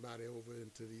send somebody over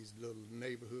into these little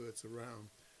neighborhoods around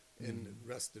in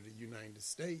the rest of the United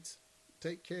States.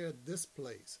 Take care of this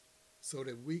place so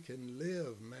that we can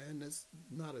live, man. That's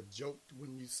not a joke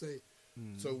when you say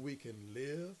so we can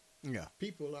live. Yeah.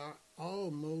 People are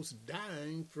almost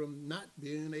dying from not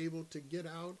being able to get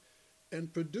out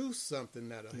and produce something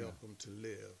that'll help them to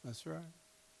live. That's right.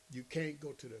 You can't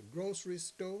go to the grocery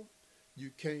store.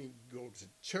 You can't go to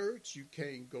church. You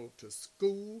can't go to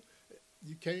school.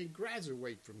 You can't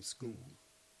graduate from school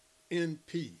in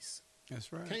peace.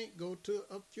 That's right. Can't go to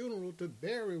a funeral to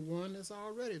bury one that's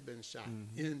already been shot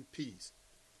in peace.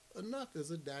 Enough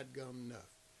is a dadgum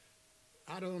enough.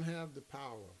 I don't have the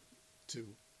power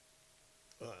to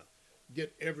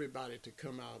get everybody to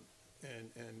come out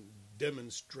and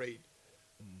demonstrate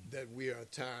that we are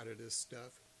tired of this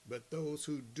stuff. But those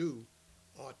who do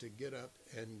ought to get up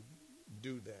and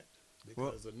do that,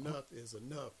 because enough is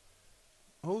enough.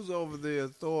 Who's over the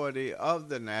authority of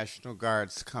the National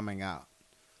Guards coming out?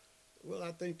 Well,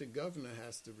 I think the governor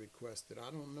has to request it. I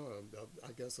don't know.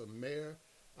 I guess a mayor,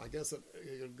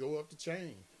 it'll go up the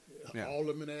chain. Yeah.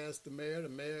 Alderman asked the mayor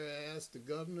asked the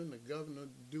governor, and the governor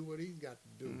do what he's got to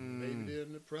do. Maybe they're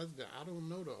the president. I don't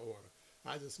know the order.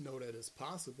 I just know that it's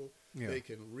possible. Yeah. They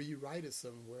can rewrite it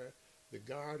somewhere. The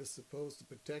Guard is supposed to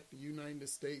protect the United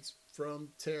States from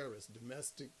terrorists,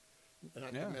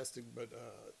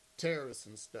 terrorists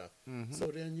and stuff. So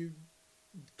then you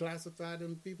classify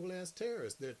them people as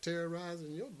terrorists. They're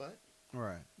terrorizing your butt.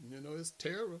 Right. It's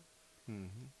terror.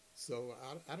 So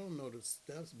I don't know the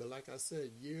steps, but like I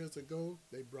said, years ago,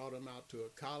 they brought them out to a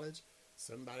college.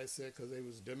 Somebody said because they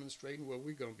was demonstrating, well,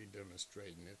 we're going to be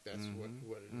demonstrating if that's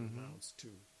what it amounts to.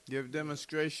 You have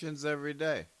demonstrations every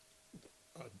day.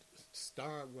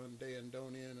 Start one day and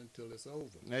don't end until it's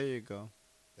over. There you go.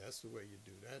 That's the way you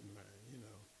do that, man,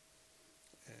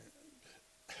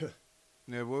 And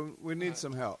yeah, we need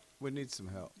some help. We need some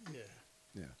help.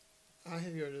 Yeah. I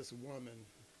hear this woman,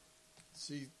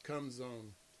 she comes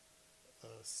on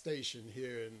a station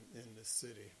here in the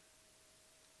city,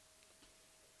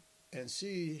 and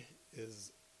she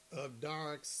is of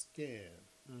dark skin,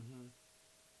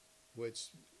 which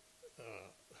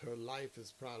her life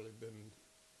has probably been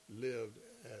lived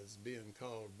as being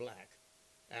called black,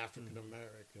 African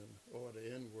American, or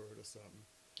the N-word or something.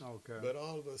 Okay. But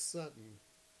all of a sudden,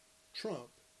 Trump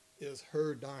is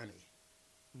her Donnie.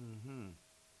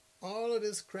 All of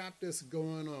this crap that's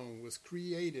going on was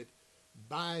created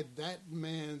by that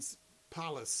man's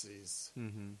policies,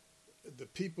 the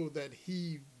people that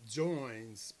he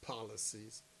joins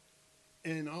policies.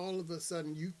 And all of a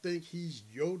sudden, you think he's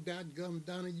your dadgum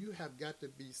Donnie? You have got to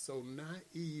be so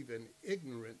naive and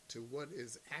ignorant to what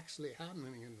is actually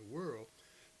happening in the world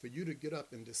for you to get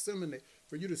up and disseminate,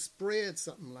 for you to spread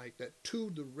something like that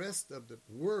to the rest of the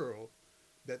world,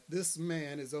 that this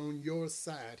man is on your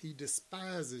side. He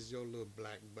despises your little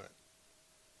black butt.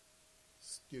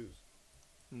 Excuse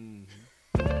me.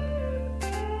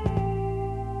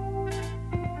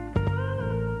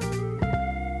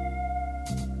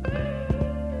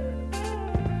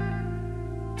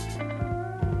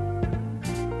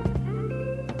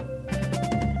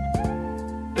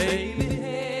 Baby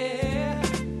hair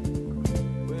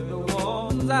with a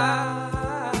woman's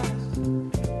eyes,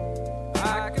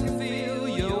 I can feel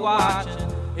you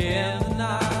watching in the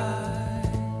night.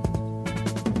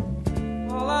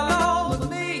 All alone with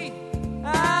me,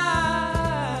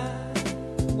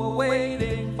 we're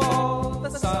waiting for the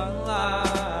sunlight.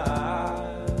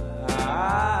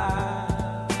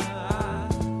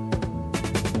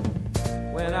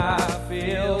 When I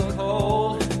feel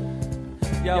cold,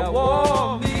 you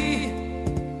warm me.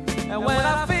 And when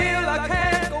I feel I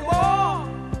can't go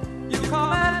on, you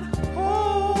come and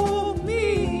hold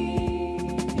me.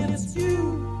 It's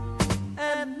you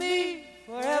and me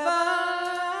forever.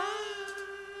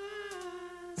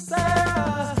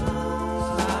 Sarah,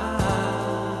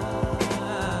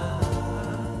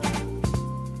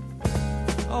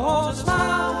 oh, just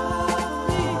smile for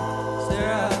me,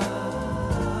 Sarah.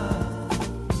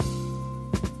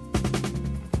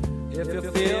 If you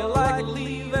feel like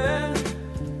leaving,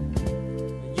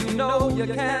 you know you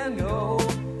can go.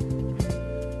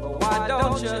 But why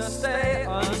don't you stay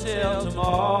until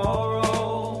tomorrow?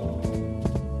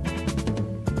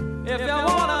 If you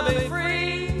wanna be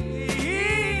free,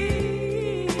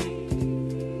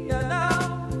 you know,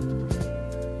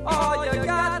 all you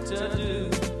got to do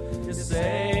is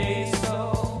say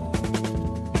so.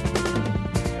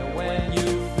 And when you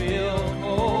feel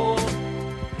cold,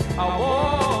 I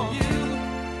warm you.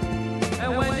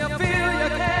 And when you feel you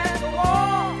can't go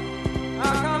on,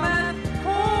 I'll come and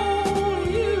hold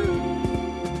you.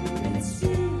 It's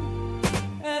you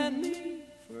and me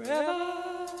forever.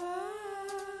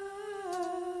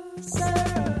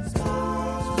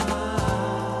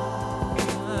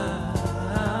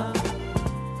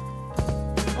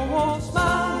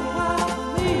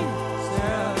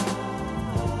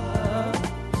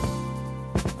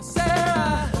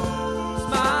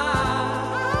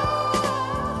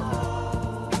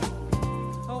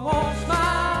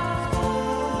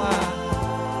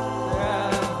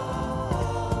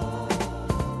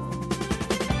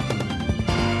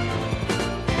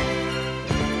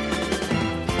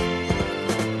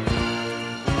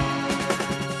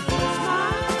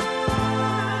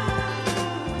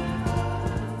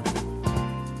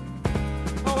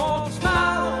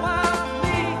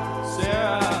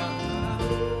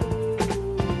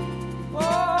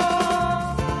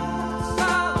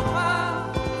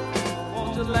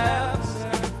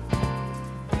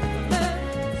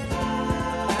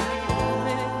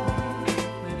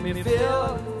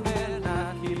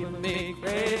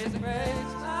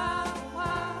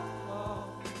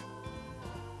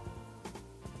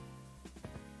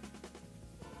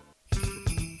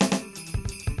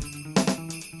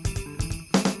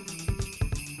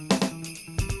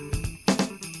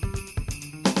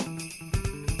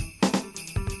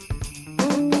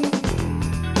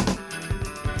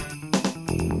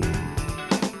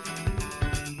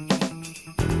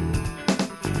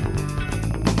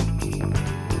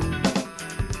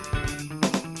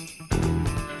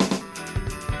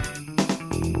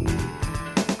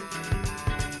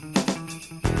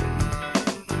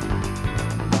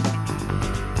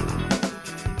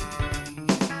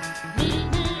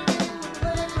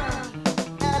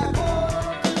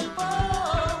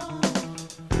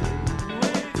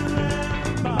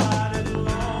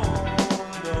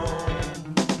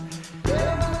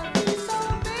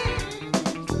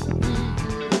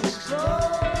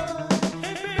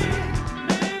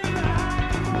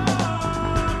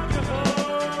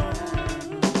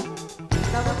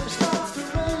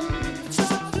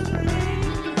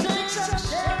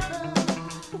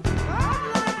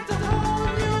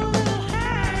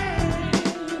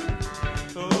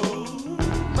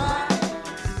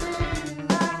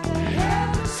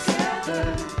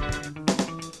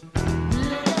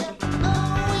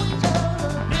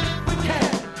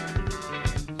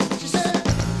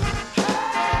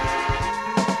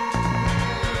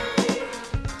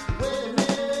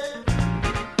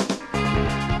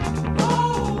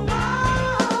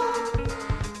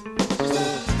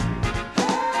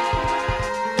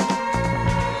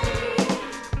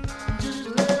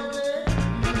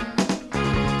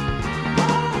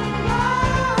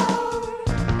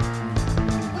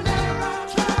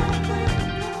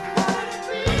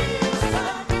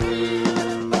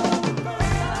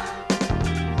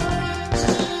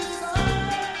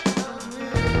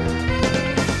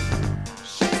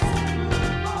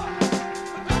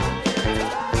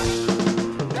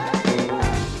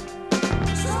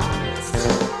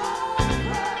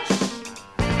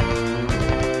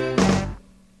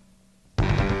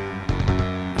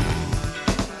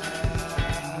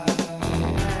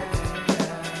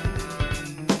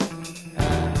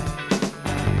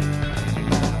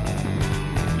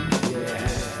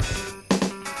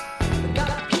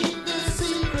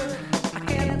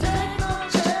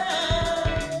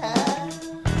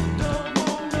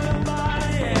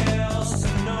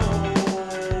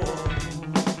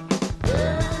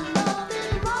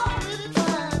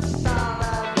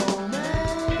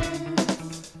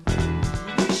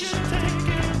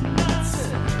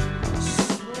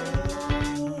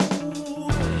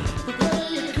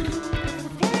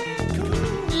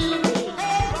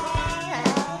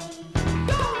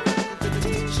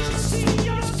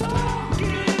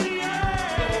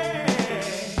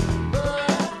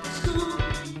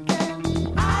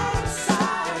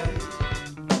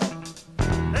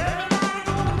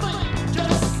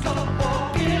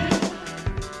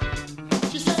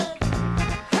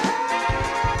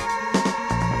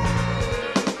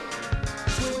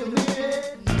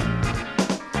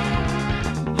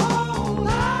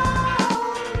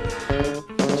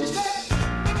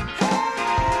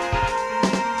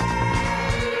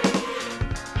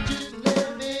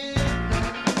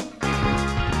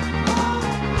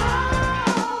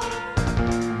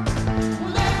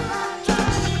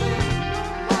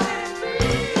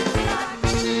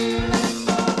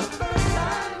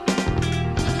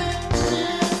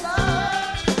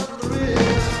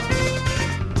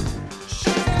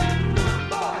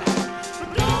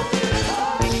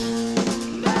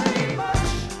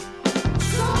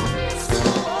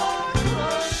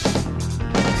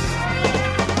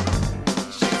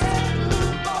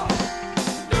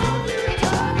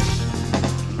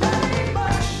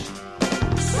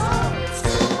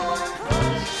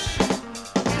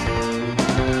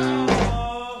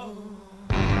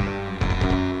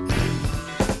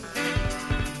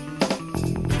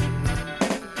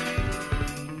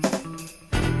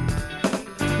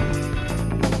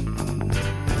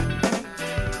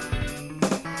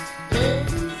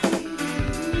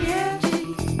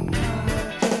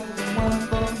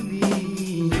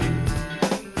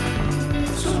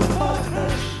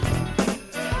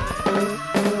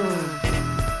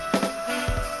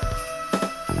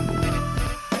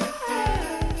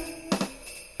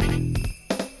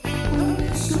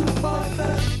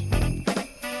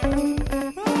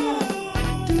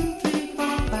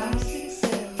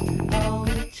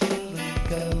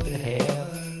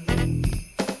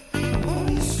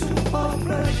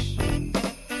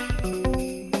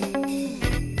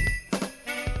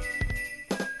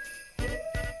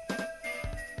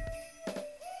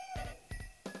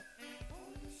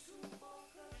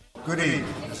 Good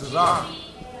evening. This is Arnold,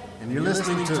 and you're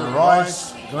listening to the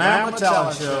Royce Glamour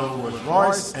Talent Show with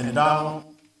Royce and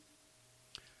Donald.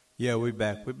 Yeah, we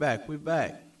back. Back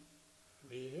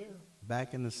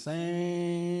in the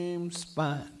same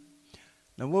spot.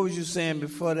 Now, what was you saying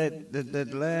before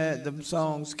the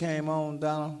songs came on,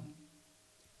 Donald?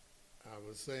 I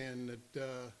was saying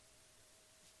that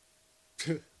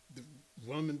the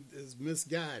woman is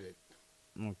misguided.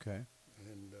 Okay.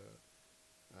 And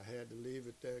I had to leave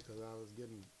it there because I was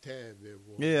getting tad bit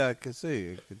warm. Yeah, I could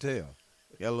see. I could tell.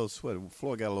 Got a little sweaty. The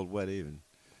floor got a little wet even.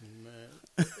 Man,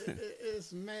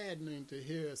 it's maddening to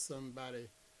hear somebody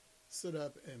sit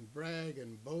up and brag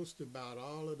and boast about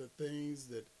all of the things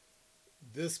that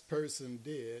this person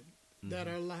did that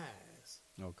are lies.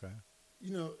 Okay.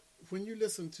 You know, when you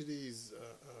listen to these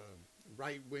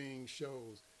right-wing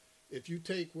shows, if you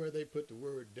take where they put the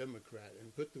word Democrat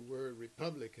and put the word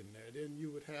Republican there, then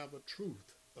you would have a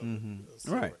truth of a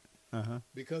sort. Right. Uh-huh.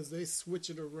 Because they switch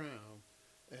it around,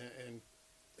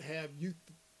 you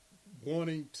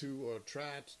wanting to or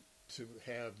try to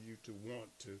have you to want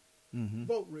to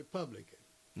vote Republican.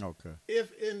 Okay.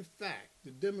 If, in fact,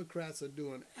 the Democrats are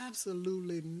doing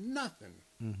absolutely nothing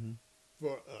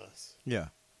for us. Yeah.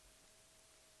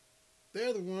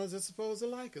 They're the ones that's supposed to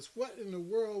like us. What in the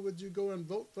world would you go and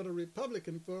vote for the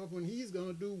Republican for when he's going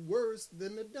to do worse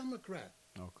than the Democrat?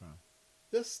 Okay.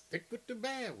 Just stick with the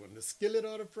bad one, the skillet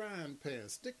or the frying pan.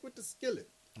 Stick with the skillet.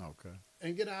 Okay.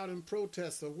 And get out and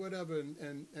protest or whatever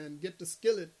and get the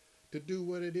skillet to do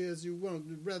what it is you want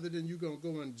rather than you going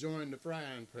to go and join the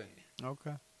frying pan.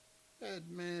 Okay.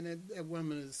 That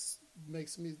woman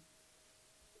makes me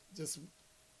just...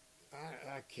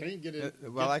 I can't get it.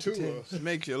 Well, I can tell it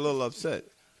makes you a little upset.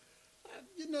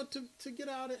 You know, to get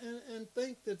out and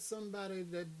think that somebody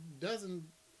that doesn't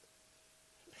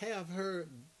have her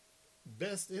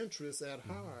best interests at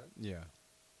heart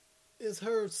is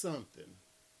her something.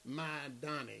 My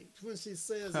Donnie. When she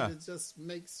says it just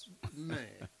makes me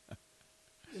mad.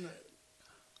 You know,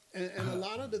 and a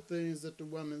lot of the things that the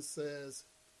woman says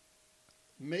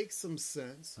make some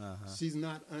sense. She's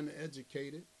not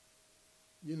uneducated.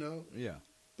 You know? Yeah.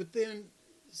 But then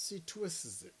she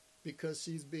twists it because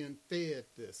she's being fed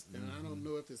this. And I don't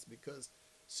know if it's because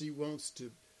she wants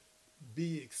to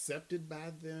be accepted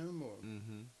by them or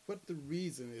what the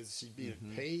reason is. She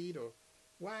being paid, or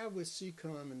why would she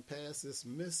come and pass this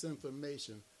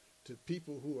misinformation to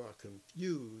people who are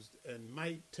confused and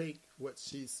might take what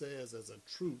she says as a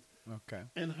truth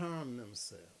and harm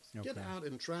themselves? Get out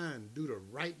and try and do the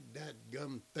right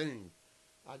dadgum thing.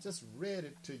 I just read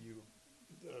it to you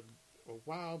a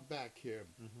while back here.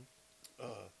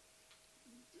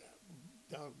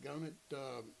 Doggone it.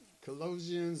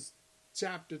 Colossians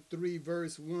chapter 3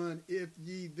 verse 1. If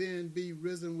ye then be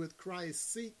risen with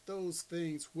Christ, seek those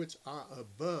things which are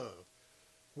above,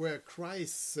 where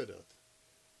Christ sitteth.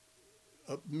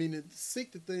 Meaning,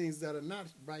 seek the things that are not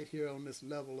right here on this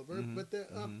level of earth, but they're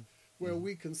up where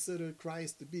we consider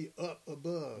Christ to be up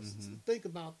above. So think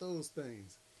about those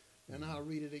things. And I'll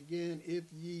read it again. If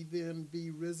ye then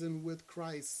be risen with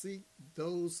Christ, seek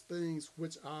those things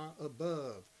which are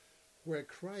above, where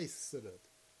Christ sitteth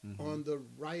on the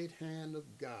right hand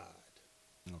of God.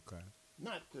 Okay.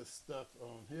 Not this stuff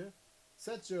on here.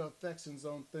 Set your affections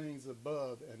on things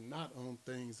above and not on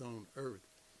things on earth.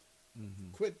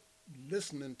 Quit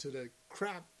listening to the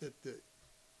crap that the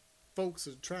folks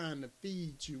are trying to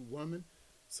feed you, woman,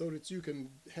 so that you can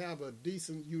have a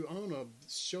decent, you own a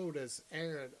show that's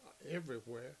aired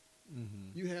everywhere.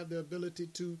 You have the ability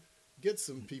to get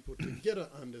some people to get an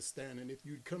understanding if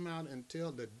you come out and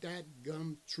tell the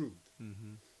dadgum truth.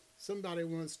 Somebody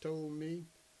once told me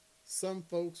some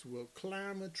folks will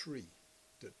climb a tree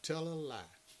to tell a lie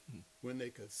when they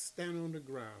could stand on the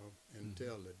ground and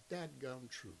tell the dadgum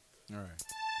truth. All right.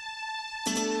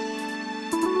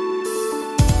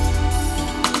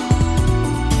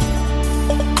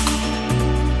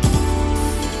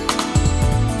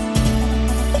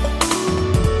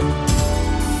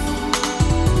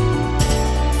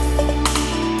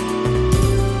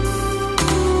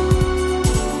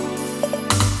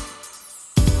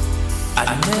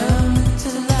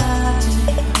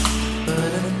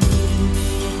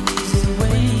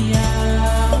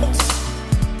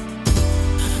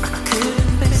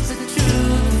 Couldn't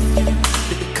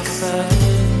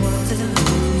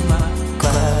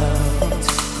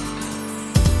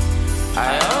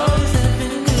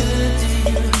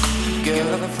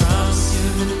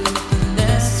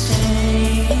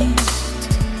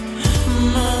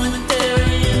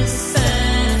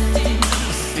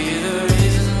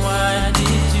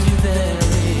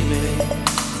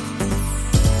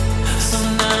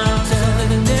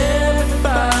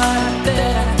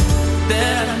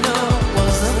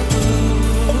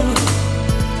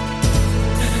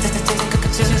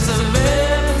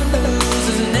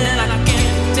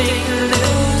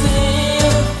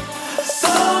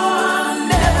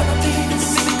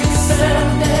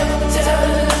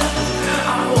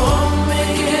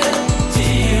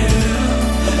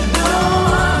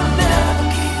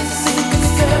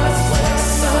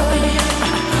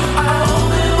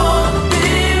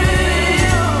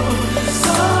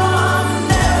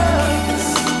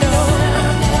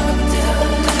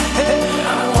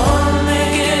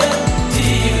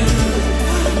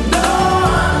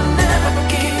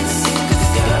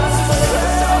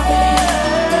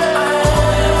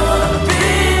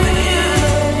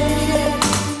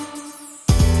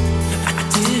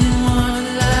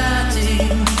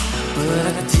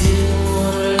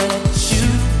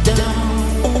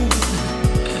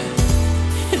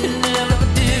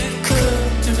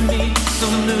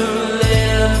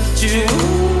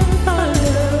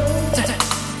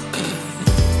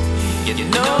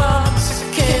No, I'm just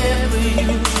care for you,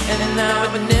 and now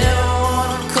I never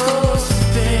wanna cause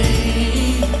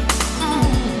pain.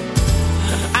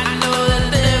 I know that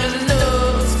there is no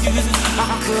excuse.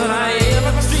 How could I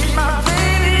ever treat my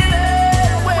baby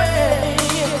that way?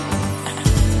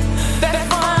 That's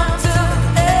why I'm telling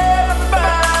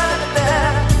everybody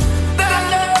that I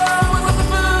know is a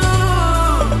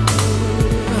fool.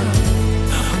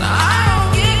 I don't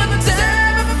give a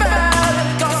damn about it,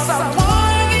 'cause I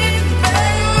wanna get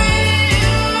back with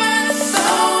you. And so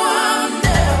I'm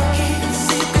never keeping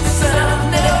secrets, and I'm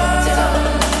never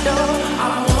telling no. I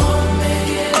wanna make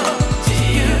it up to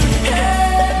you.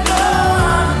 Yeah, no,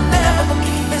 I'm never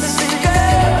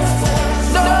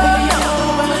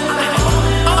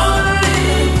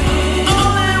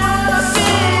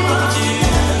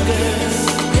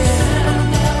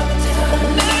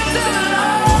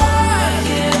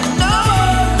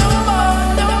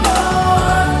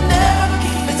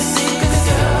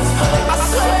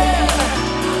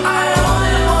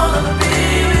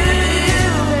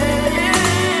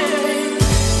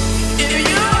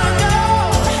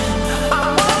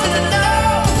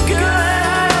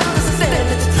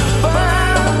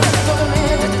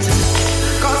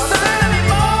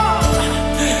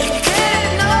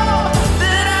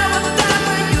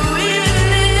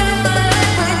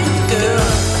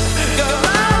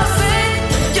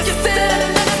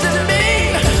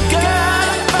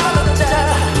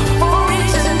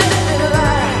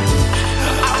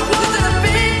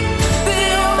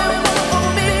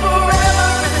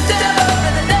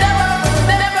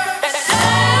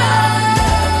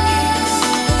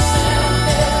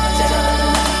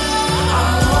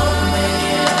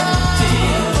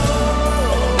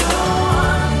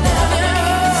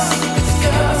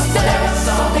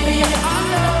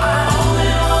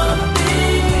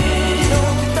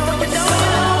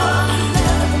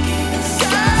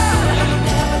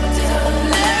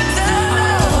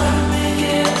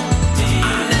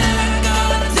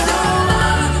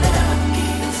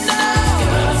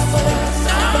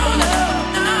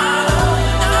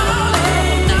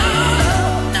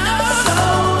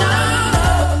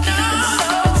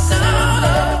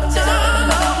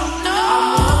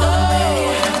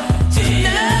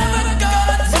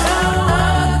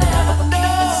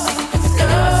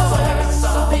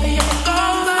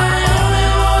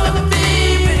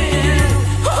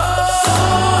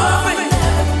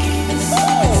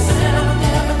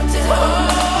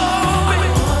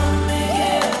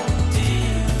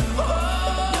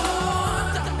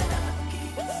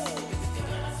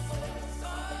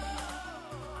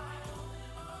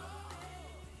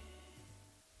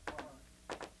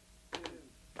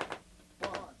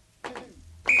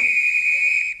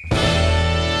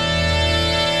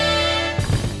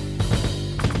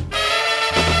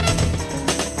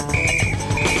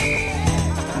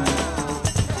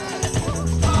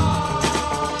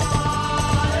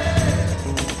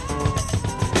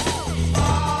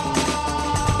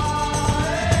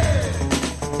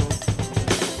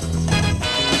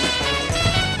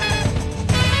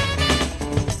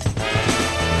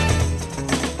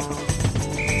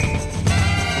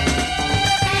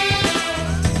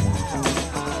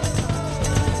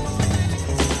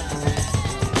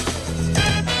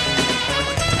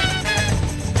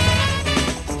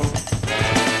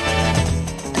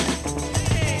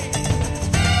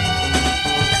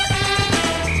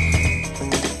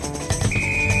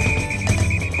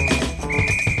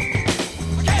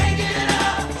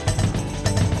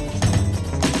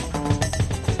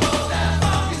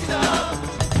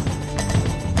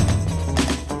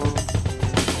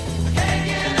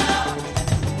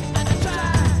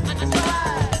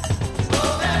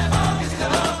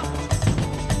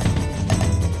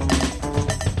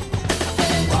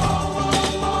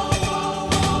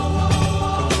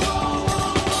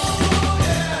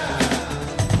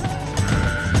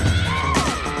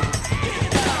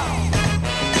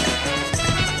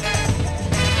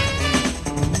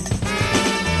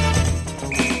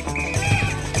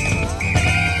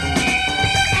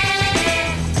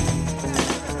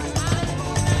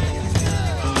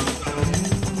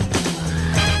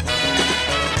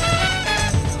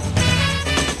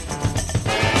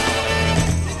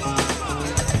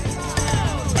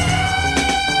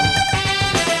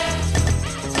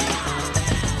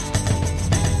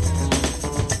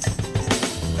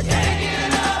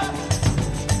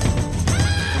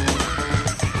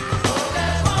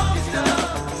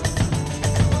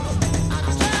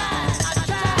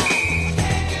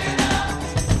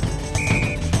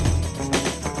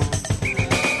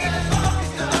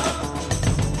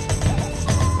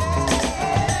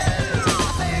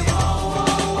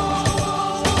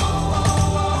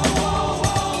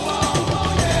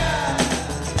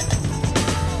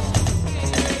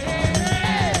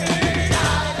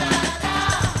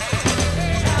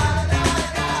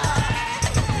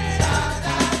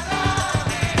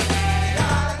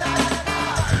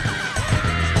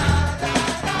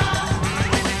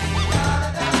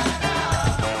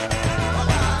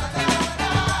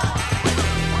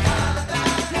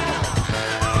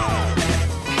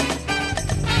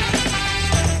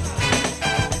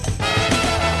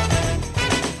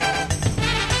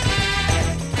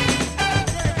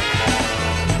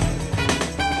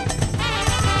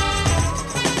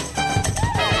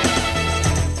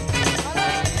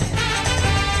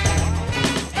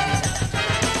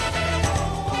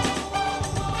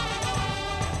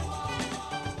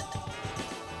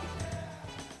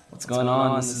going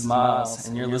on? This is Miles,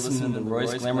 and you're listening to the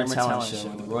Royce Glamour Talent Show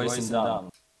with Royce and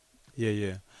Donald.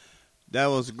 Yeah. That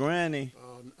was Granny.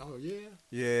 Oh, yeah?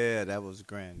 Yeah, that was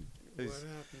Granny. What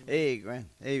happened? Hey,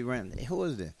 Granny. Who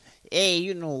is that? Hey,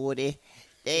 you know what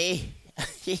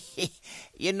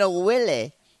you know,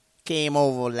 Willie came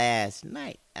over last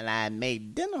night, and I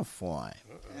made dinner for him.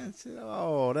 I said,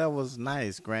 oh, that was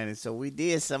nice, Granny. So we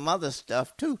did some other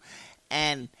stuff, too.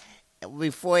 And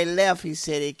before he left, he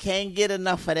said he can't get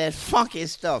enough of that funky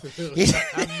stuff.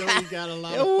 I know he got a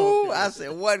lot of funky. I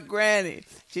said, what, Granny?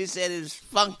 She said it's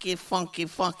funky, funky,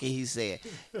 funky, he said.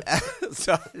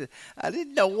 So I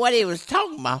didn't know what he was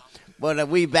talking about, but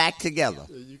we back together.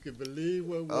 You can believe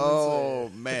what we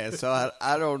said. Man. So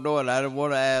I don't know, and I didn't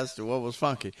want to ask her what was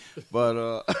funky.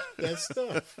 But that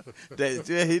stuff.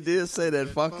 Yeah, he did say that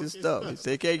funky stuff. He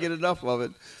said he can't get enough of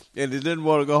it, and he didn't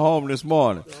want to go home this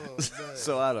morning. Oh,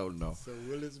 so I don't know. So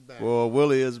Willie's back. Well,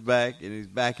 Willie is back, and he's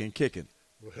back and kicking.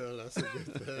 Well, that's a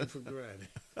good thing for Granny.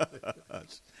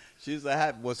 She's a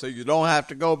happy. Well, so you don't have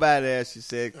to go by there, she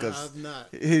said, because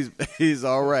he's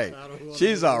all right.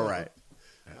 She's all right.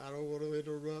 I don't want to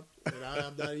interrupt, and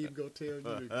I'm not even going to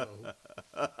tell you to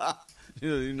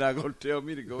go. You're not going to tell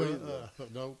me to go either.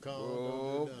 Don't call.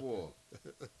 Oh, don't do boy.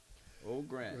 Oh,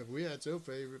 Granny. We had your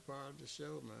favorite part of the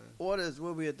show, man.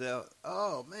 What we at the?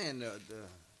 Oh man,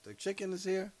 the chicken is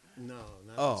here. No,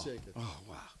 not the chicken. Oh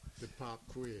wow. The pop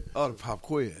quiz. Oh, the pop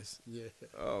quiz. Yeah.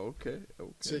 Oh, okay.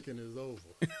 Chicken is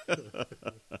over.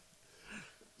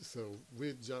 So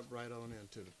we'll jump right on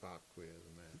into the pop quiz,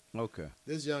 man. Okay.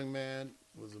 This young man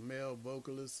was a male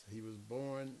vocalist. He was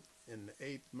born in the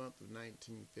 8th month of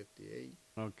 1958.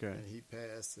 Okay. And he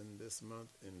passed in this month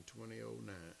in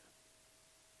 2009.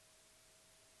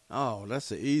 Oh, that's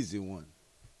an easy one.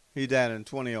 He died in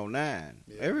 2009.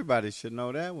 Yeah. Everybody should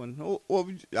know that one.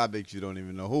 I bet you don't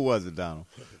even know. Who was it, Donald?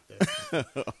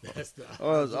 that's the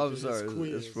I'm sorry.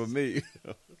 It's for me.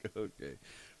 Okay.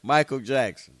 Michael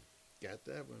Jackson. Got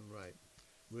that one right.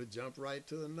 We'll jump right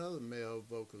to another male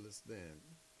vocalist then.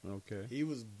 Okay. He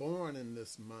was born in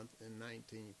this month in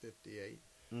 1958,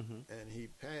 and he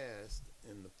passed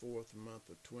in the 4th month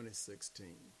of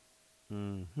 2016.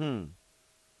 Mm-hmm.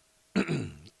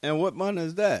 And what month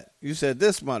is that? You said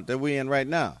this month that we in right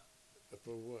now.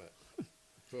 For what?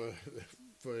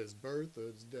 for his birth or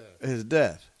his death? His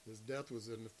death. His death was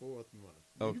in the 4th month.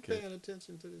 Okay. You paying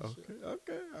attention to this shit?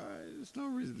 Okay. All right. There's no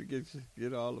reason to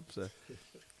get all upset.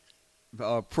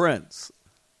 Prince.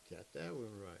 Got that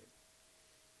one right.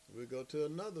 We'll go to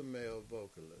another male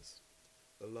vocalist,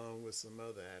 along with some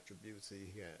other attributes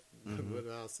he had.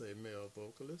 But I'll say male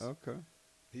vocalist. Okay.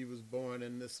 He was born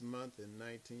in this month in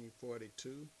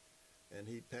 1942, and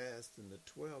he passed in the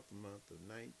 12th month of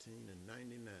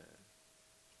 1999.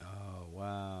 Oh,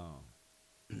 wow.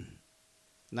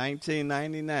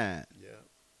 1999. Yeah.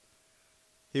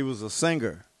 He was a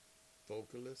singer.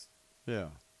 Vocalist. Yeah.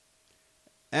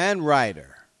 And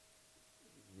writer.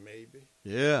 Maybe.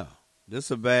 Yeah. This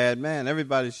is a bad man.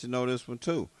 Everybody should know this one,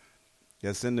 too.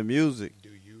 That's in the music. Do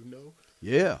you know?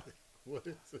 Yeah. What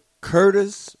is it?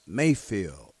 Curtis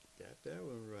Mayfield. Got that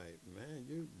one right. Man,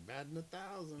 you batting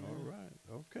 1,000. All right.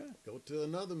 Okay. Go to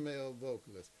another male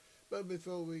vocalist. But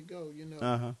before we go, you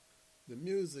know, the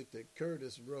music that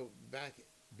Curtis wrote back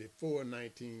before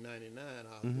 1999,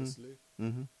 obviously,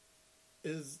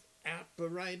 is apt for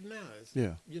right now. It's,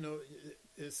 you know,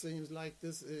 it seems like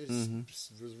this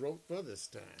was wrote for this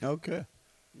time. Okay.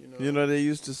 You know, they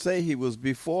used to say he was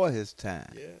before his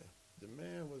time. Yeah. The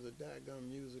man was a daggone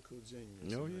musical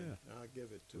genius. Oh, man. I'll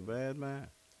give it to him. Bad man.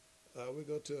 We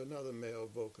go to another male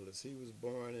vocalist. He was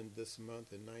born in this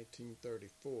month in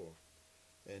 1934,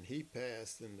 and he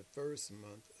passed in the 1st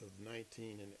month of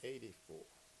 1984.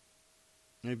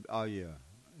 Oh, yeah.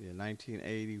 Yeah,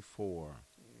 1984.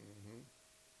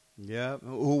 Yeah.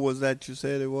 Who was that you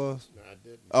said it was? No, I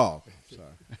didn't. Oh,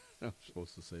 sorry. I'm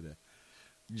supposed to say that.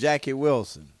 Jackie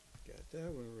Wilson. Got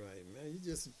that one right, man. You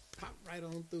just pop right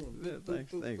on through them. Yeah,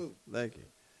 thank you.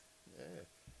 Yeah.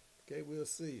 Okay, we'll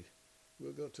see.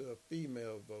 We'll go to a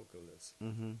female vocalist.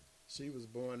 She was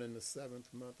born in the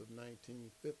 7th month of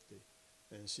 1950,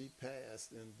 and she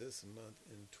passed in this month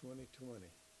in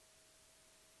 2020.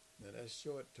 Now, that's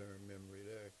short-term memory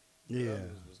there. Yeah.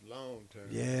 Others was long-term.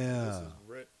 Yeah. This is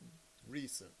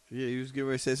recent. Yeah, you was getting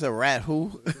ready to say it's a rat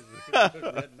who?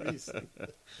 Rat recent.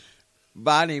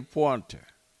 Bonnie Pointer.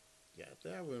 Got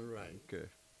that one right. Okay.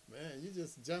 Man, you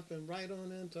just jumping right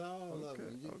on into all of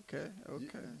them.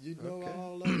 You know okay.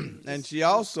 all of them. And she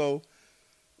also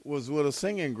was with a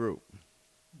singing group.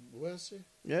 Was she?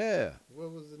 Yeah.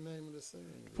 What was the name of the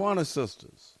singing group? Pointer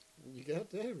Sisters. You got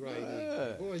that right.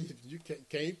 Yeah. Boy, you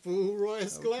can't fool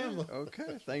Royce Glamour.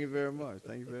 Okay. Thank you very much.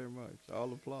 Thank you very much.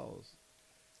 All applause.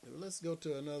 Let's go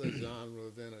to another genre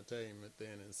of entertainment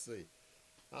then and see.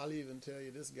 I'll even tell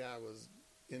you this guy was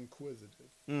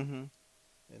inquisitive. Mm-hmm.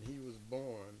 And he was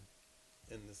born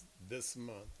in this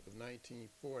month of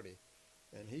 1940.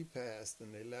 And he passed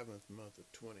in the 11th month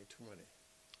of 2020.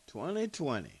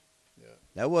 2020. Yeah.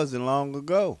 That wasn't long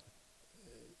ago.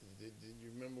 Did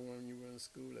you remember when you were in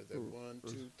school at that 1, 2,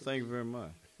 3? Thank you very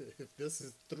much. If this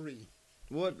is 3.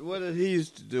 What did he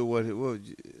used to do? What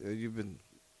you've been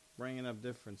bringing up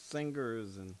different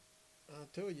singers and. I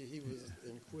told you he was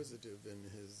inquisitive in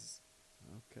his.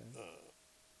 Okay.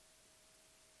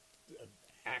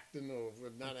 Acting or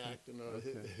not acting or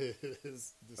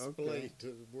his display to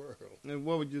the world. And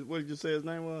what did you say his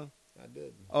name was? I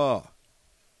didn't. Oh.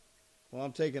 Well,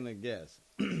 I'm taking a guess.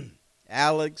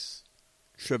 Alex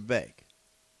Trebek.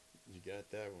 You got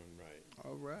that one right.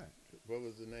 All right. What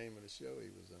was the name of the show he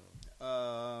was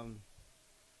on?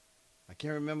 I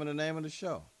can't remember the name of the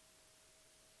show.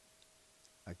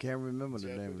 I can't remember the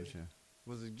name of the show.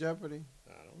 Was it Jeopardy?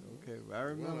 I don't know. Okay, I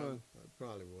remember. Well, it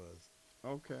probably was.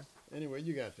 Okay. Anyway,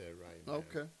 you got that right, man.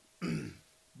 Okay.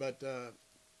 But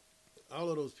all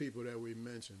of those people that we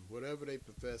mentioned, whatever they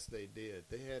professed they did,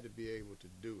 they had to be able to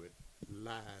do it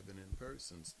live and in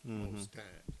person most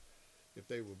times. If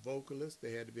they were vocalists,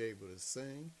 they had to be able to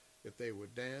sing. If they were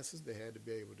dancers, they had to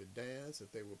be able to dance.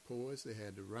 If they were poets, they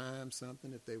had to rhyme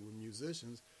something. If they were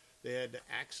musicians, they had to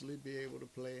actually be able to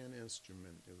play an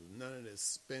instrument. There was none of this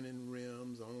spinning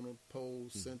rims on a pole,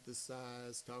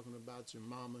 synthesized, talking about your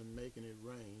mama and making it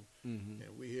rain. Mm-hmm.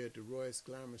 And we here at the Royce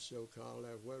Glamour Show call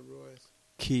that what, Royce?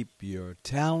 Keep your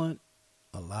talent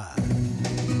alive.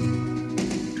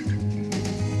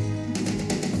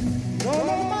 Don't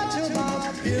know much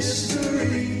about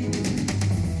history.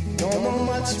 Don't know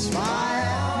much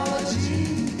biology.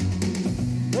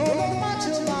 Don't know much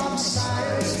about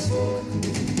science book.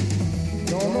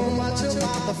 Don't know much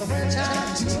about the French I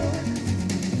took.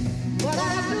 But I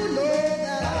do know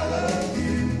that I love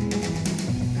you.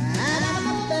 And I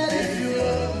know that if you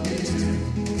love me too,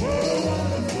 what a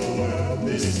wonderful world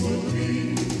this would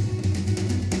be.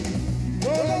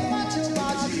 Don't know much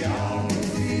about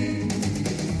geography.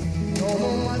 Don't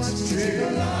know much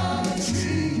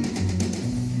trigonometry.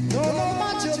 Don't know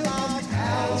much about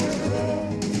algebra.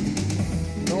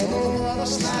 Don't know what a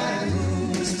sliding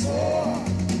rule is for.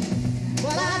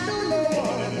 But I do know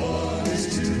 1 and 1 is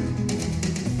 2.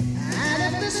 And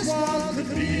if this one could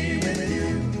be with you,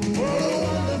 what a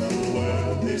wonderful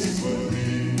world this would be.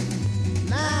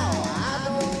 Now I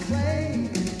don't claim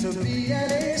to be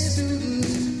an A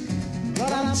student,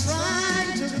 but I'm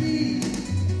trying to be.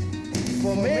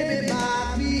 For maybe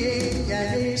by being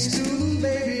an A student,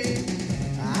 baby,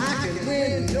 I can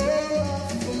win your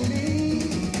love for me.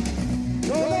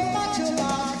 Don't know much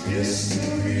about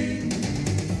history.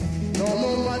 Don't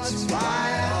know much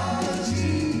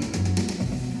biology.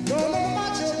 Don't know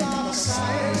much about a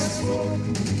science book.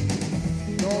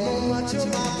 Don't know much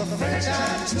about the French I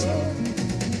took.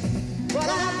 But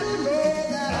I do know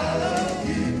that I love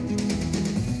you.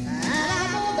 And I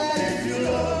know that if you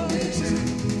love me too,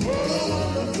 what a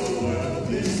wonderful world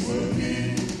this would be.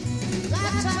 La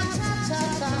ta ta ta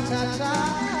ta ta ta.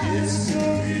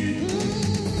 History.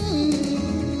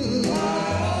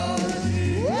 Biology.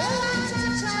 Well, ta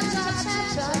ta ta ta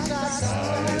ta ta ta.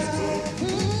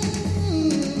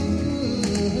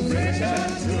 French I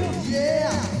took.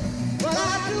 Yeah, but I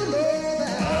do know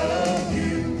that I love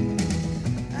you.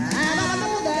 And I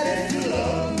know that if you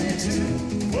love me too,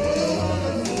 what a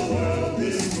wonderful world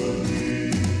this would be.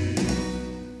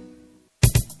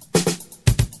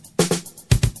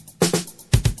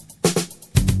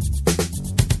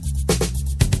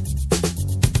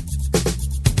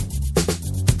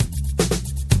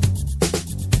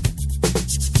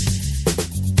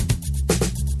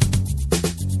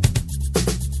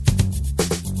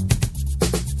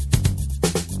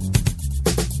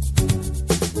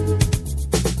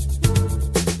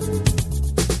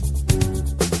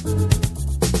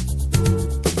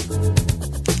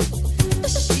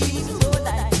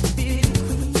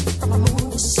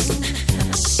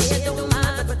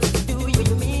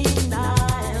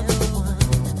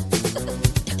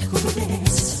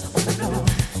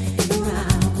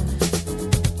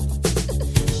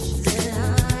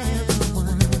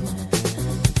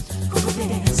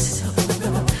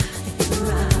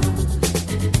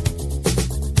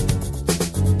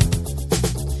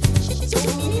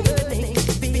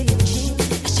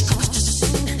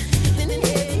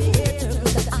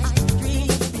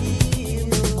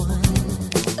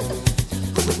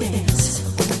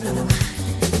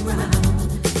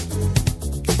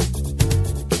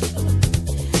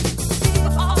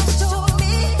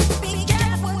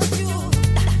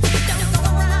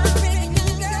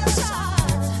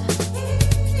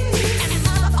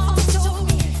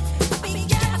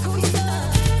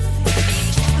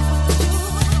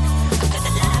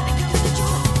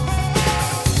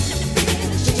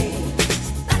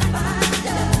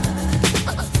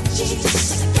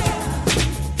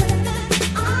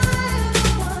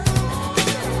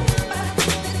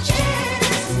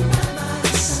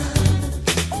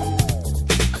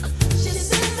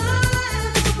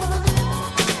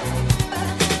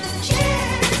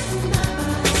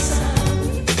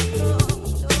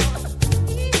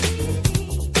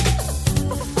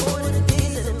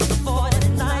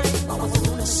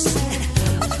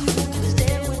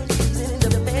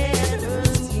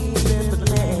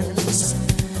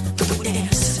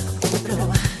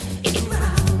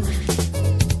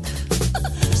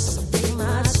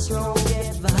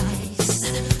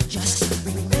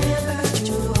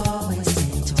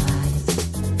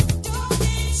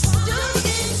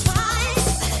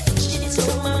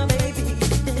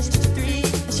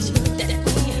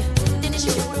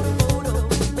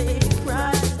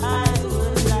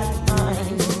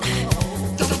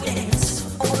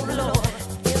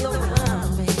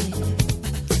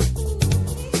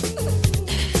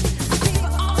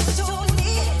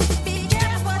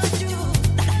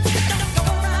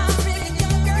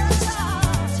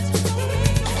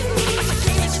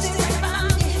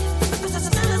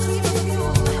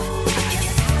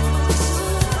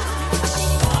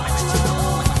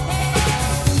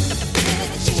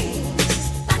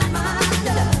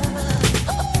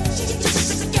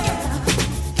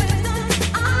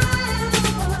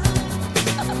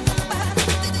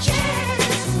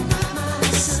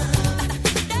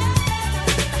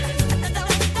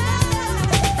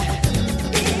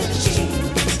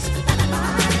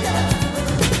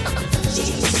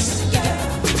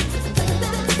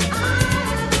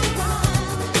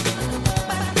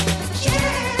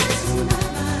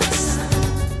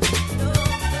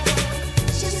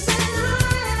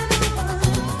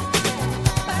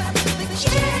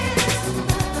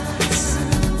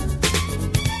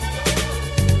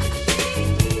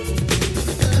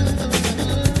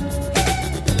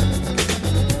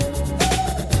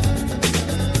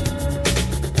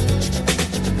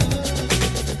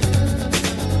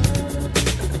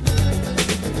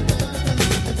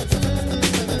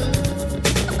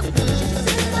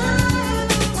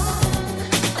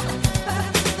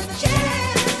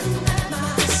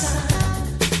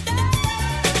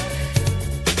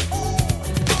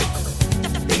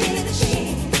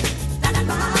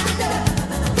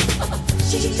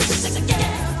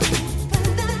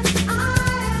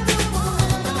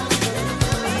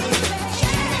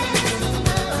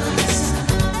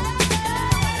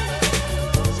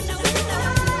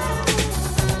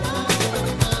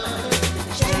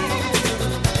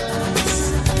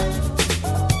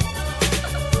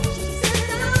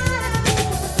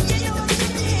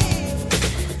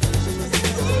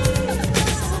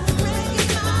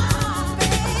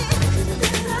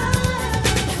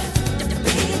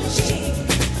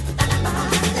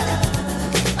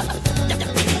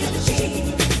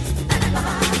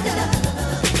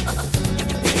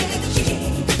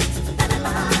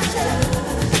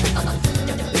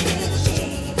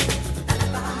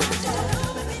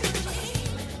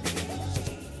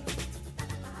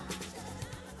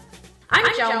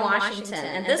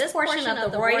 Washington, and this portion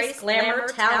of the Royce Glamour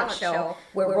Talent Show,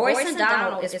 where Royce and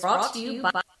Donald is brought to you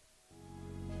by...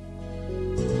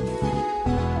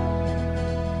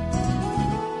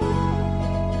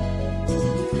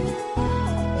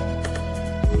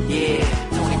 Yeah,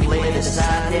 Tony Blair, the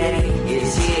sign daddy,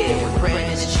 is here. With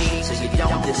print is cheap, so you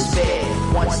don't despair.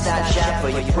 One-stop shop for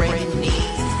your printing needs.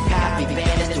 Copy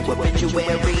banners to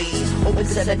obituaries. Open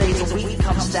 7 days a week,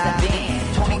 come stop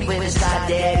in. Tony Blair, the sign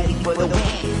daddy, for the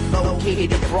win.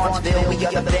 Located in Bronxville, we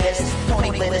are the best.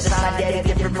 Tony Blair, the sign daddy,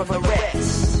 different from the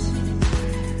rest.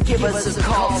 Give us a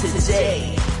call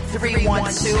today.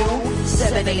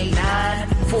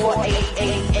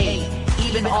 312-789-4888.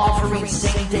 Even offering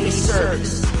same-day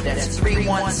service. That's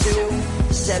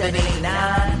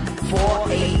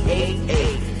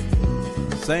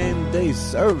 312-789-4888. Same-day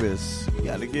service. You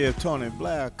got to give Tony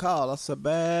Blair a call. That's a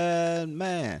bad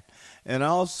man. And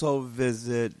also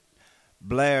visit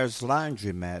Blair's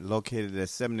Laundromat, located at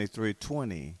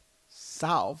 7320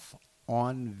 South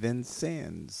on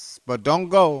Vincennes. But don't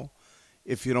go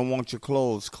if you don't want your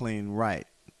clothes cleaned right,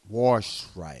 washed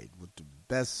right, with the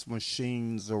best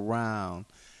machines around.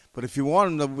 But if you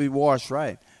want them to be washed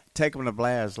right, take them to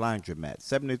Blair's Laundromat,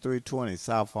 7320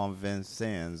 South on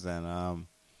Vincennes. And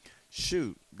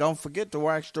shoot, don't forget to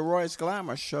watch the Royce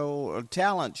Glamour Show, a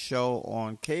talent show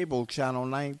on cable channel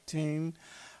 19.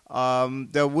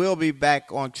 They will be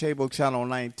back on cable channel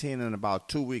 19 in about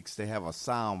 2 weeks. They have a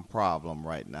sound problem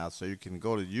right now, so you can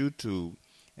go to YouTube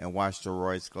and watch the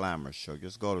Royce Glamour Show.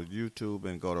 Just go to YouTube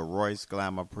and go to Royce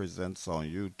Glamour Presents on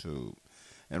YouTube.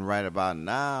 And right about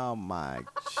now, my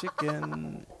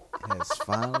chicken has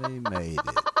finally made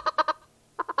it.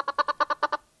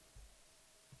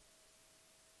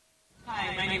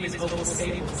 Hi, my name is Opal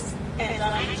Staples, and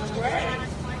I'm Greg,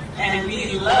 and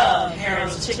we love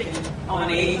Harold's Chicken on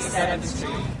 87th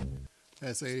Street.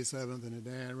 That's 87th and the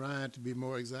Dan Ryan, to be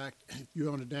more exact. If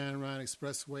you're on the Dan Ryan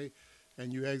Expressway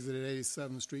and you exit at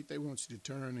 87th Street, they want you to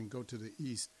turn and go to the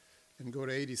east and go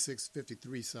to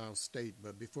 8653 South State.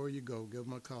 But before you go, give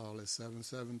them a call at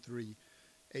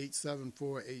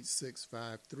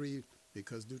 773-874-8653,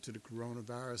 because due to the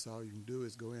coronavirus, all you can do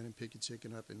is go in and pick your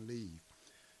chicken up and leave.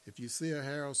 If you see a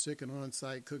Harold's Chicken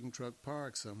on-site cooking truck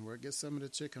parked somewhere, get some of the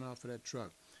chicken off of that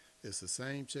truck. It's the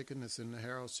same chicken that's in the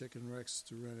Harold's Chicken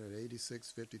restaurant at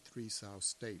 8653 South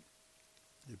State.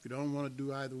 If you don't want to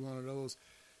do either one of those,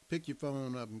 pick your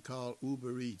phone up and call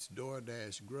Uber Eats,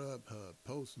 DoorDash, Grubhub,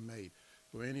 Postmate,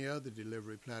 or any other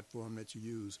delivery platform that you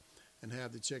use, and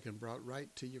have the chicken brought right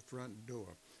to your front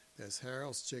door. That's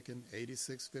Harold's Chicken,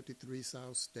 8653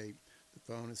 South State. The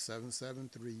phone is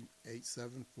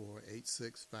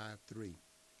 773-874-8653.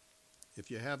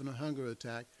 If you're having a hunger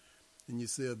attack and you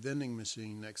see a vending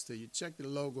machine next to you, check the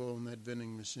logo on that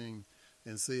vending machine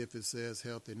and see if it says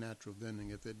Healthy Natural Vending.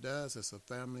 If it does, it's a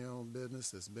family-owned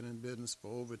business that's been in business for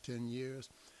over 10 years,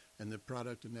 and the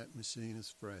product in that machine is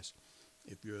fresh.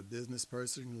 If you're a business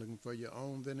person looking for your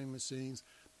own vending machines,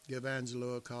 give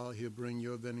Angelo a call. He'll bring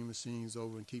your vending machines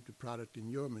over and keep the product in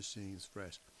your machines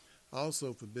fresh.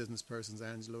 Also, for business persons,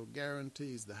 Angelo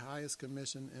guarantees the highest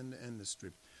commission in the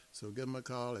industry. So give him a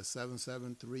call at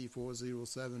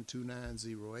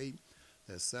 773-407-2908.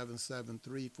 That's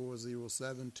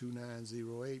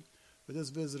 773-407-2908. Or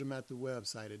just visit him at the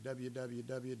website at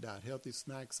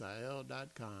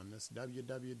www.healthysnacksil.com. That's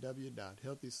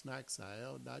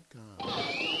www.healthysnacksil.com.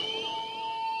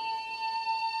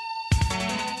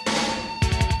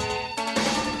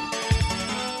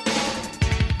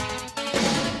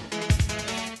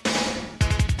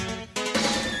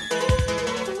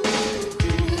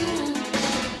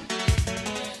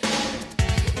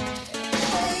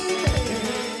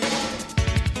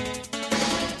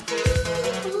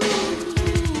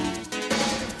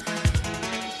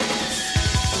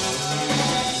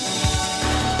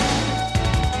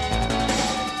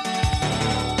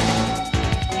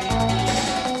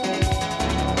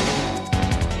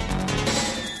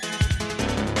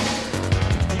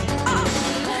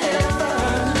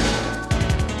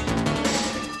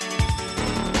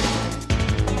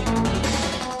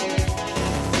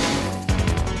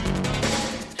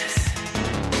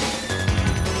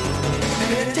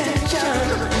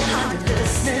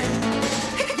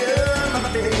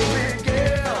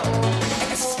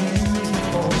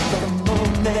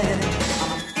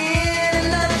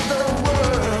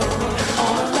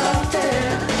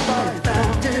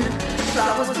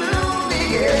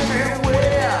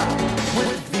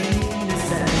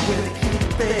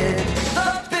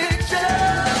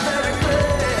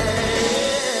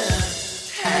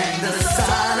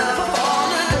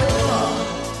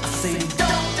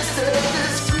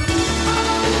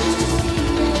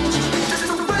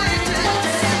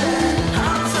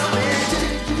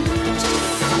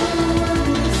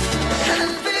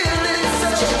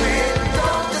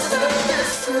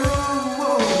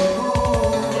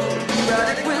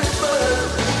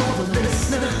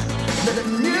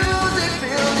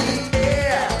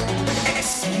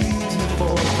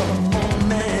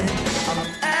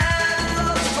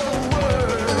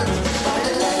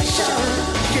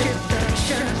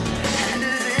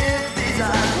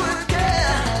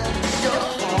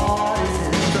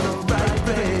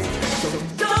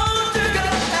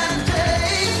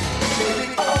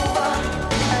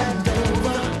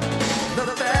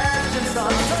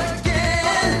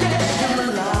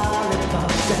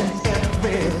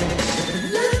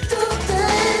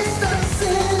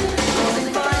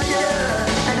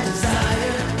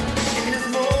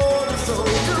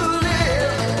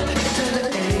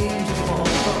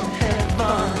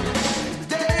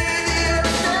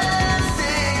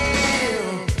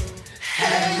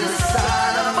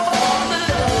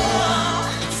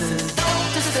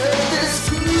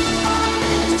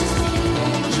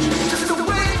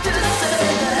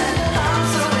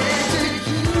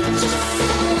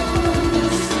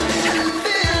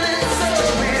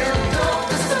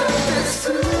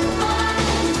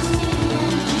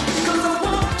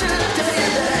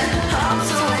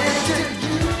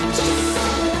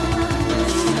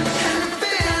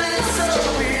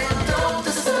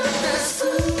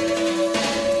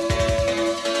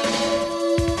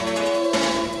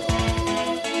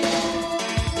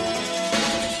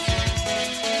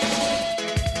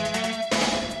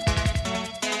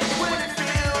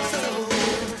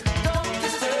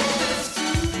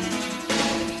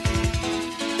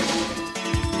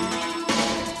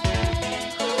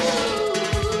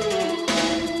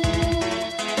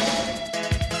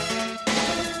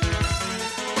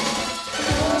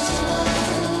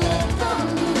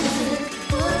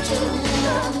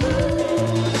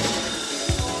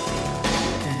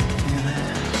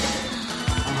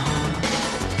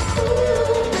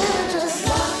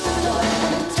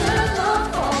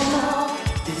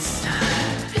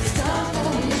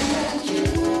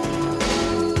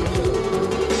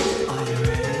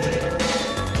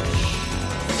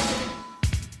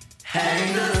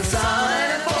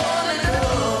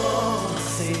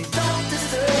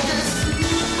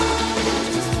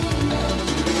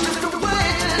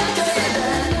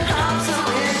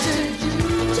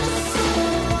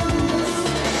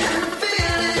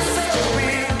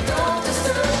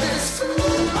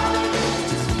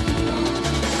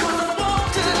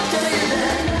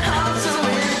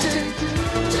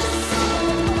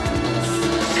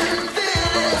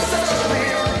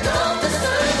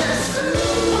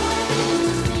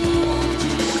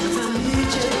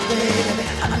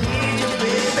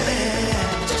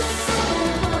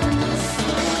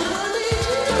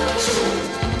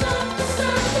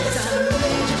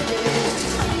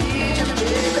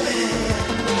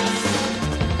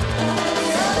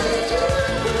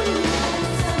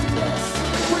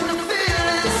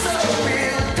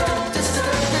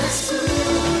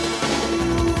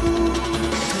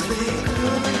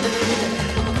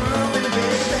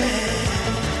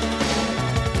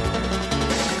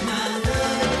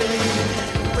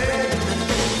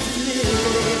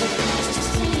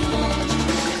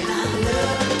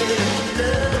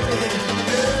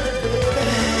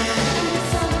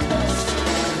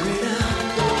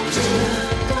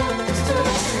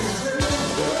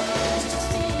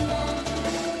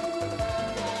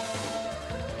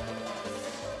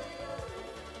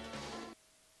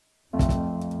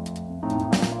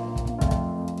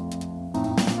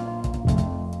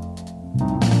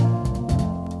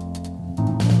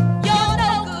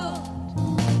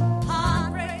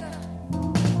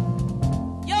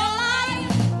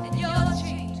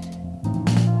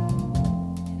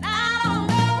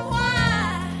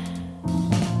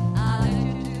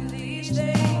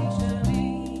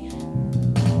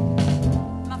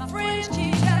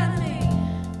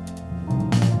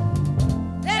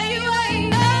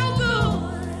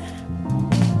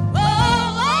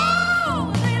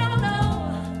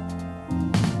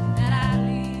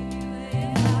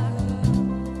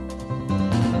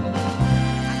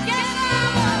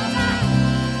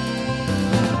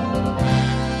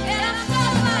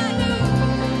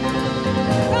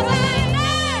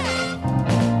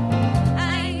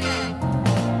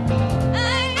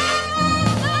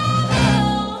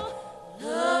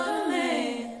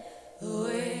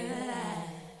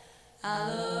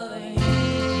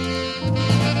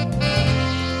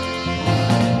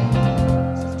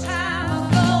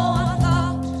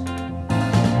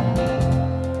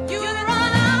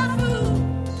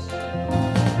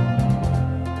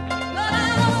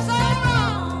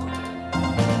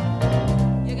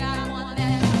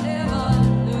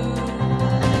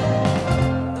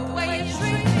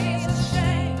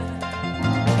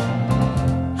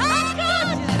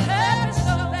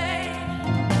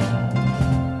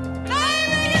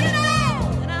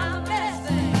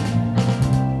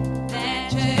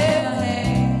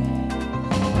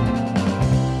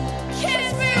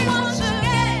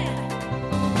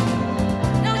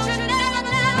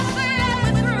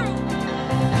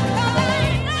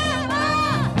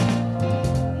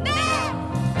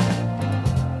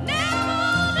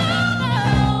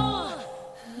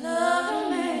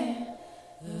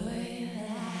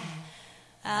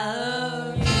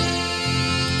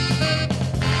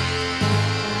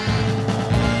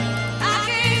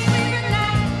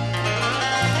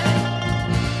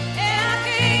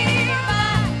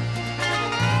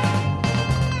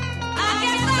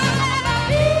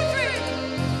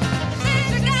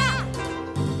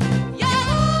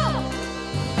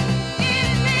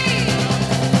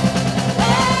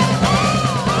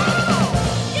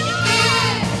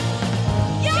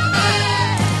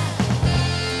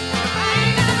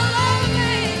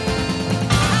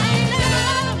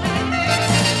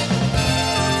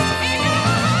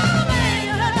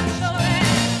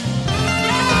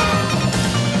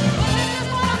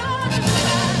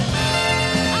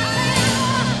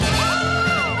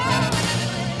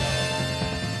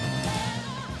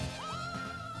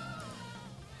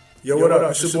 Yo, what up?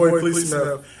 It's your boy Police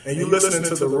Smith, and you listening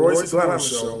to the Royce Glamour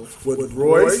Show with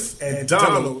Royce and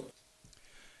Donald.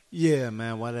 Yeah,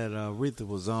 man. While that Aretha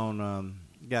was on,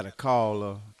 got a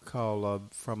call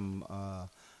from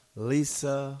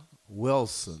Lisa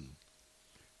Wilson.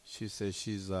 She says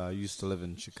she's used to live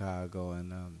in Chicago,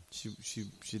 and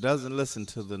she doesn't listen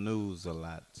to the news a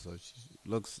lot, so she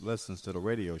listens to the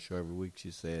radio show every week. She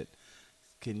said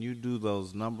Can you do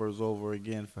those numbers over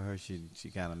again for her?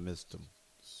 She kind of missed them.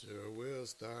 Sure will.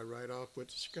 Start right off with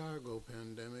the Chicago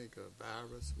pandemic, or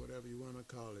virus, whatever you want to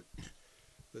call it.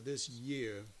 For this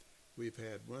year, we've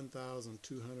had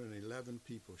 1,211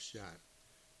 people shot.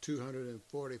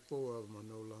 244 of them are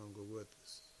no longer with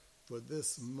us. For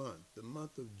this month, the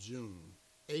month of June,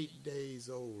 8 days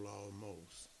old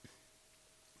almost,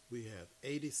 we have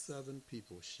 87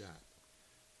 people shot.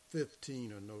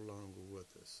 15 are no longer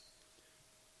with us.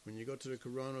 When you go to the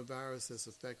coronavirus that's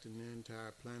affecting the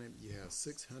entire planet, you have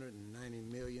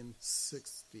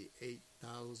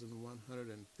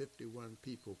 690,068,151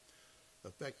 people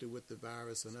affected with the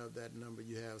virus, and of that number,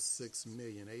 you have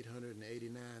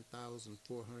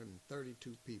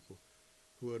 6,889,432 people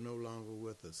who are no longer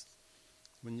with us.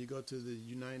 When you go to the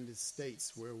United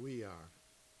States, where we are,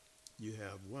 you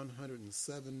have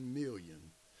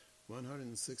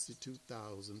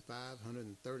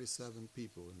 107,162,537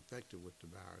 people infected with the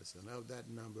virus, and of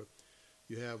that number,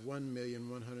 you have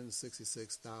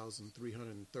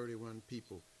 1,166,331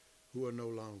 people who are no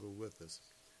longer with us.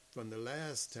 From the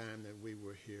last time that we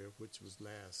were here, which was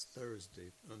last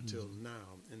Thursday, until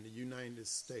now, in the United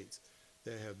States,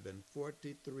 there have been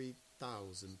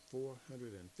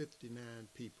 43,459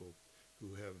 people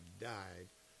who have died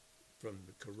from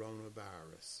the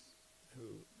coronavirus,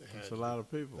 who That's had a lot of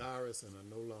people. the virus and are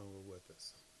no longer with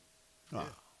us.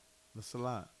 Oh, that's a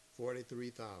lot.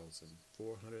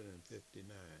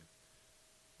 43,459.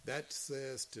 That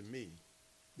says to me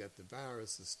that the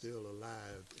virus is still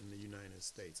alive in the United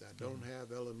States. I don't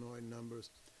have Illinois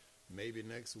numbers. Maybe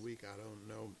next week, I don't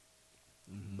know.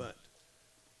 But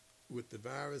with the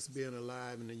virus being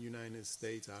alive in the United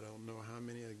States, I don't know how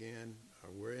many, again,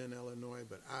 were in Illinois,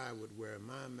 but I would wear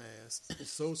my mask,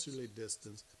 socially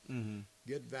distanced,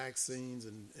 get vaccines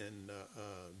and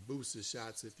booster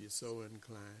shots if you're so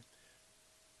inclined.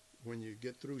 When you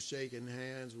get through shaking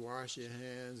hands, wash your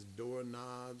hands,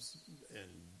 doorknobs,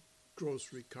 and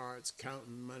grocery carts,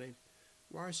 counting money,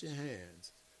 wash your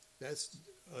hands. That's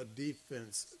a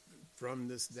defense from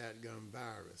this dadgum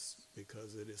virus,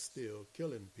 because it is still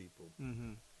killing people.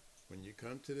 When you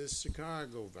come to this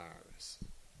Chicago virus,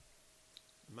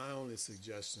 my only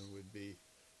suggestion would be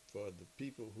for the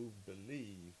people who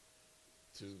believe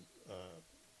to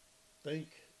think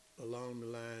along the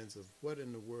lines of what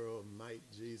in the world might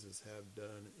Jesus have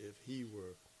done if he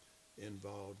were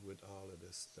involved with all of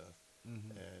this stuff.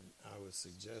 And I would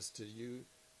suggest to you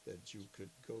that you could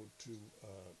go to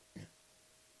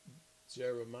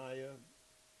Jeremiah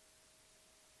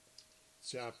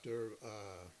chapter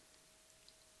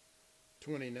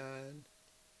 29,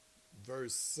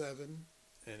 verse 7,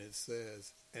 and it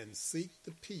says, "And seek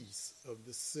the peace of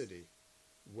the city,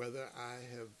 whether I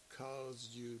have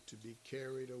caused you to be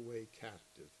carried away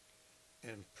captive,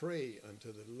 and pray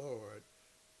unto the Lord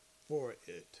for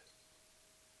it.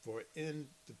 For in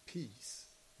the peace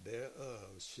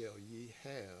thereof shall ye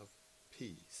have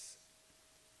peace."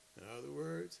 In other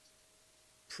words,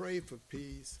 pray for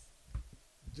peace.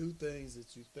 Do things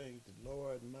that you think the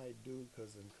Lord might do,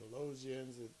 because in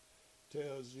Colossians it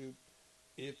tells you,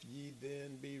 "If ye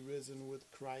then be risen with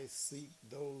Christ, seek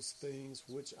those things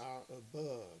which are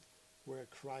above, where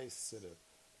Christ sitteth,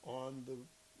 on the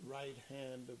right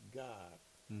hand of God."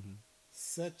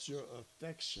 Set your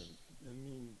affection,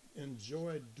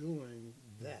 enjoy doing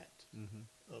that,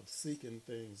 of seeking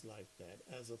things like that,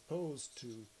 as opposed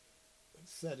to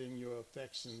setting your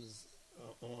affections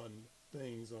on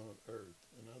things on earth.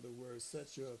 In other words,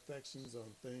 set your affections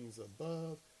on things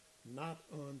above, not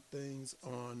on things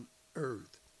on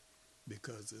earth,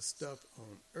 because the stuff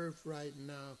on earth right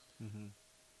now,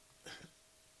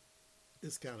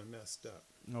 it's kind of messed up.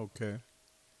 Okay.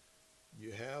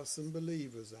 You have some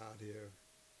believers out here,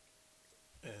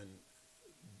 and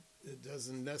it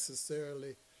doesn't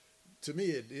necessarily, to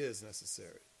me it is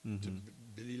necessary to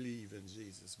believe in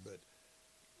Jesus, but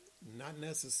not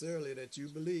necessarily that you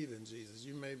believe in Jesus.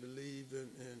 You may believe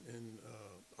in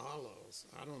Allah's.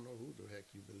 I don't know who the heck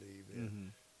you believe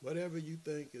in. Whatever you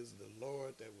think is the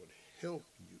Lord that would help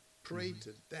you, pray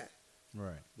to that,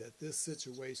 that this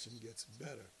situation gets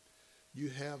better. You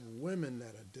have women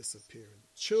that are disappearing,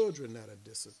 children that are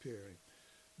disappearing,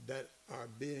 that are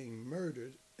being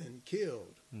murdered and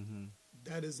killed.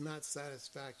 That is not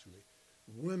satisfactory.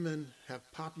 Women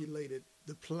have populated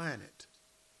the planet.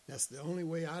 That's the only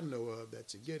way I know of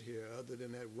that you get here, other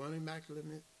than that one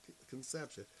Immaculate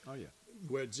Conception,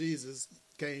 where Jesus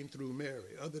came through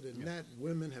Mary. Other than that,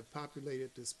 women have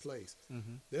populated this place.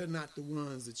 They're not the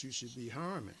ones that you should be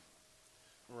harming.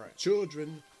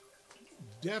 Children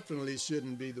definitely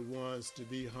shouldn't be the ones to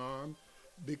be harmed.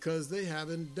 because they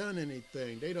haven't done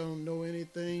anything. They don't know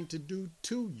anything to do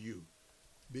to you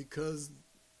because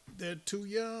they're too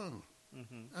young.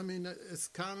 Mm-hmm. I mean, it's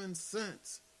common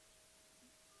sense.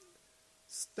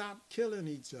 Stop killing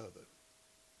each other.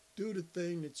 Do the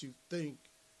thing that you think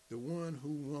the one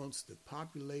who wants to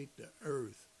populate the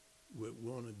earth would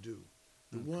want to do.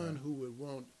 The one who would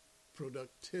want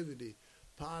productivity,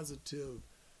 positive,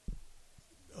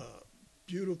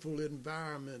 beautiful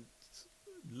environments,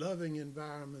 loving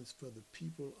environments for the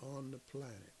people on the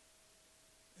planet.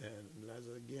 And as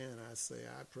again, I say,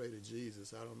 I pray to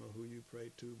Jesus. I don't know who you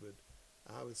pray to, but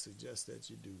I would suggest that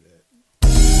you do that.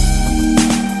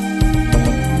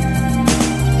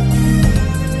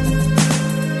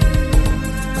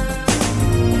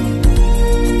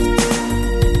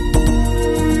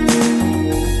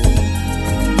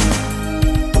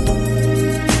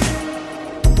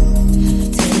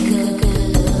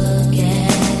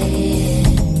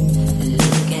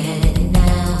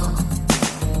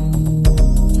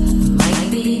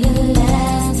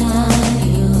 Last time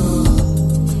you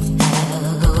had a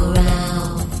go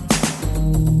round.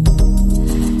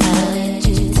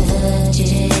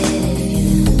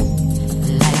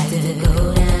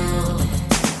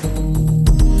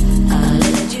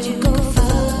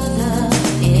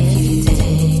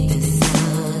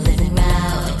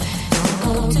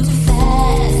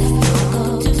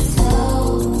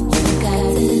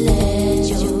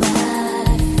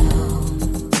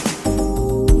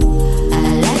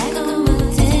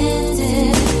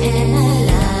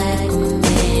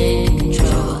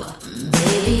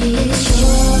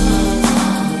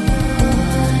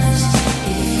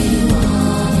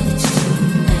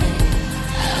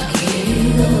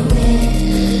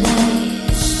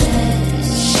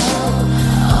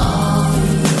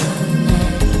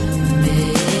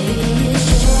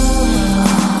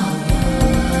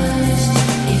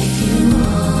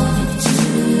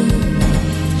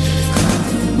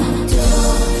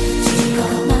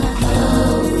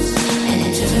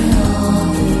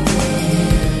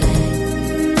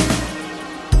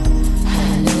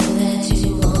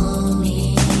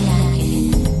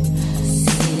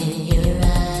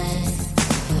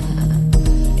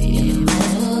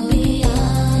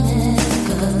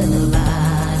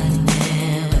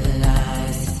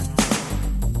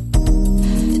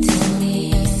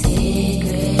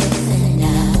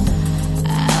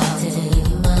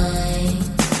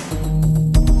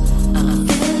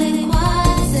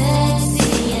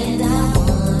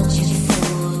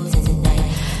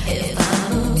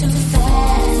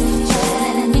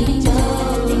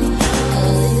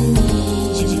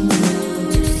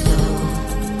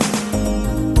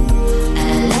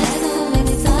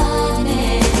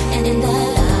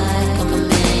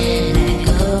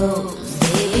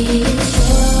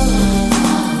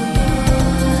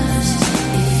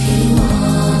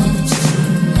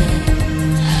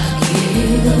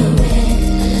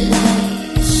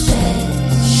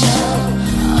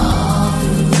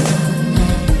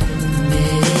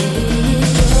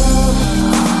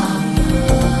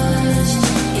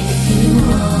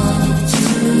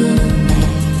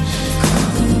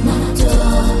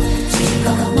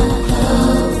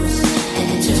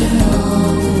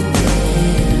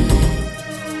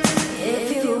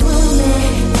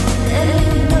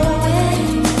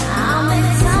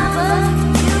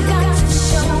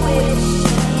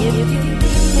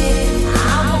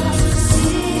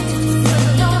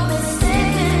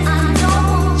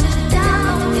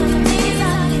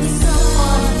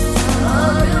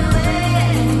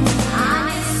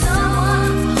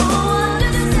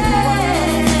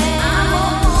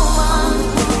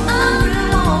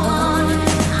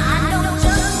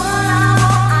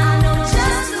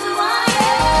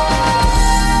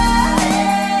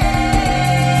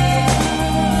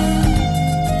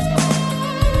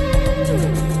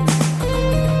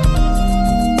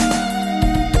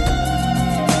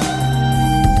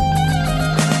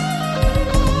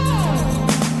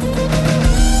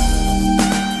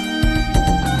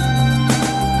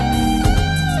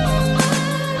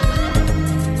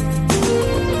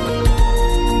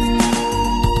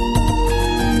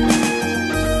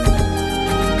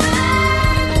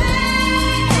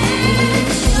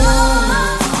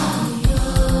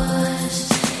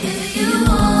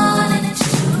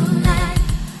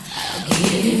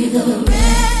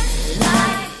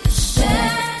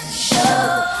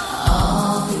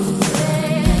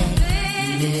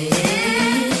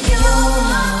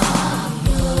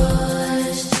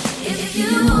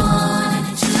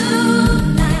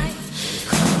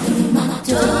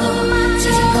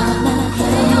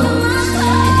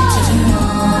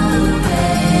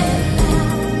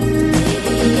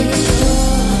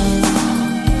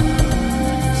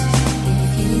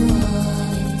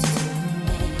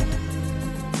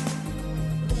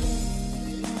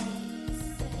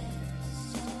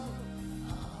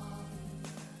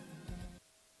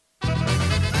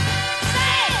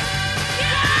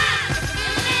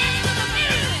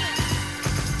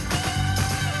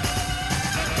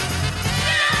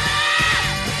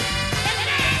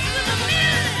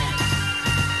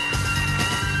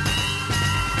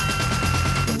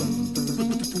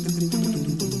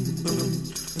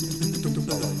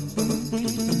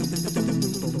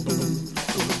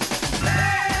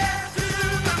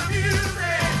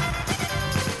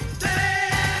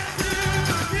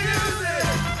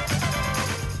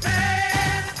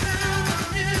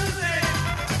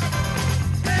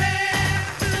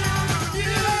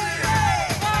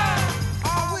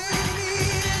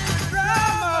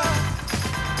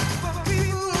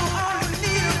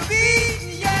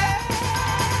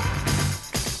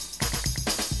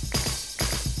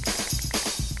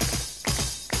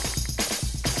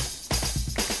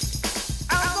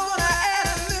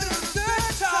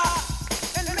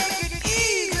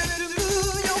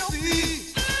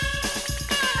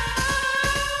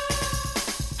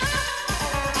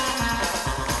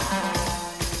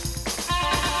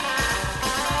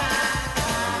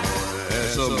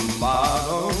 There's some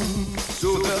bottom,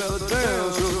 so that the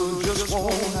dancer just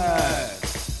won't hide.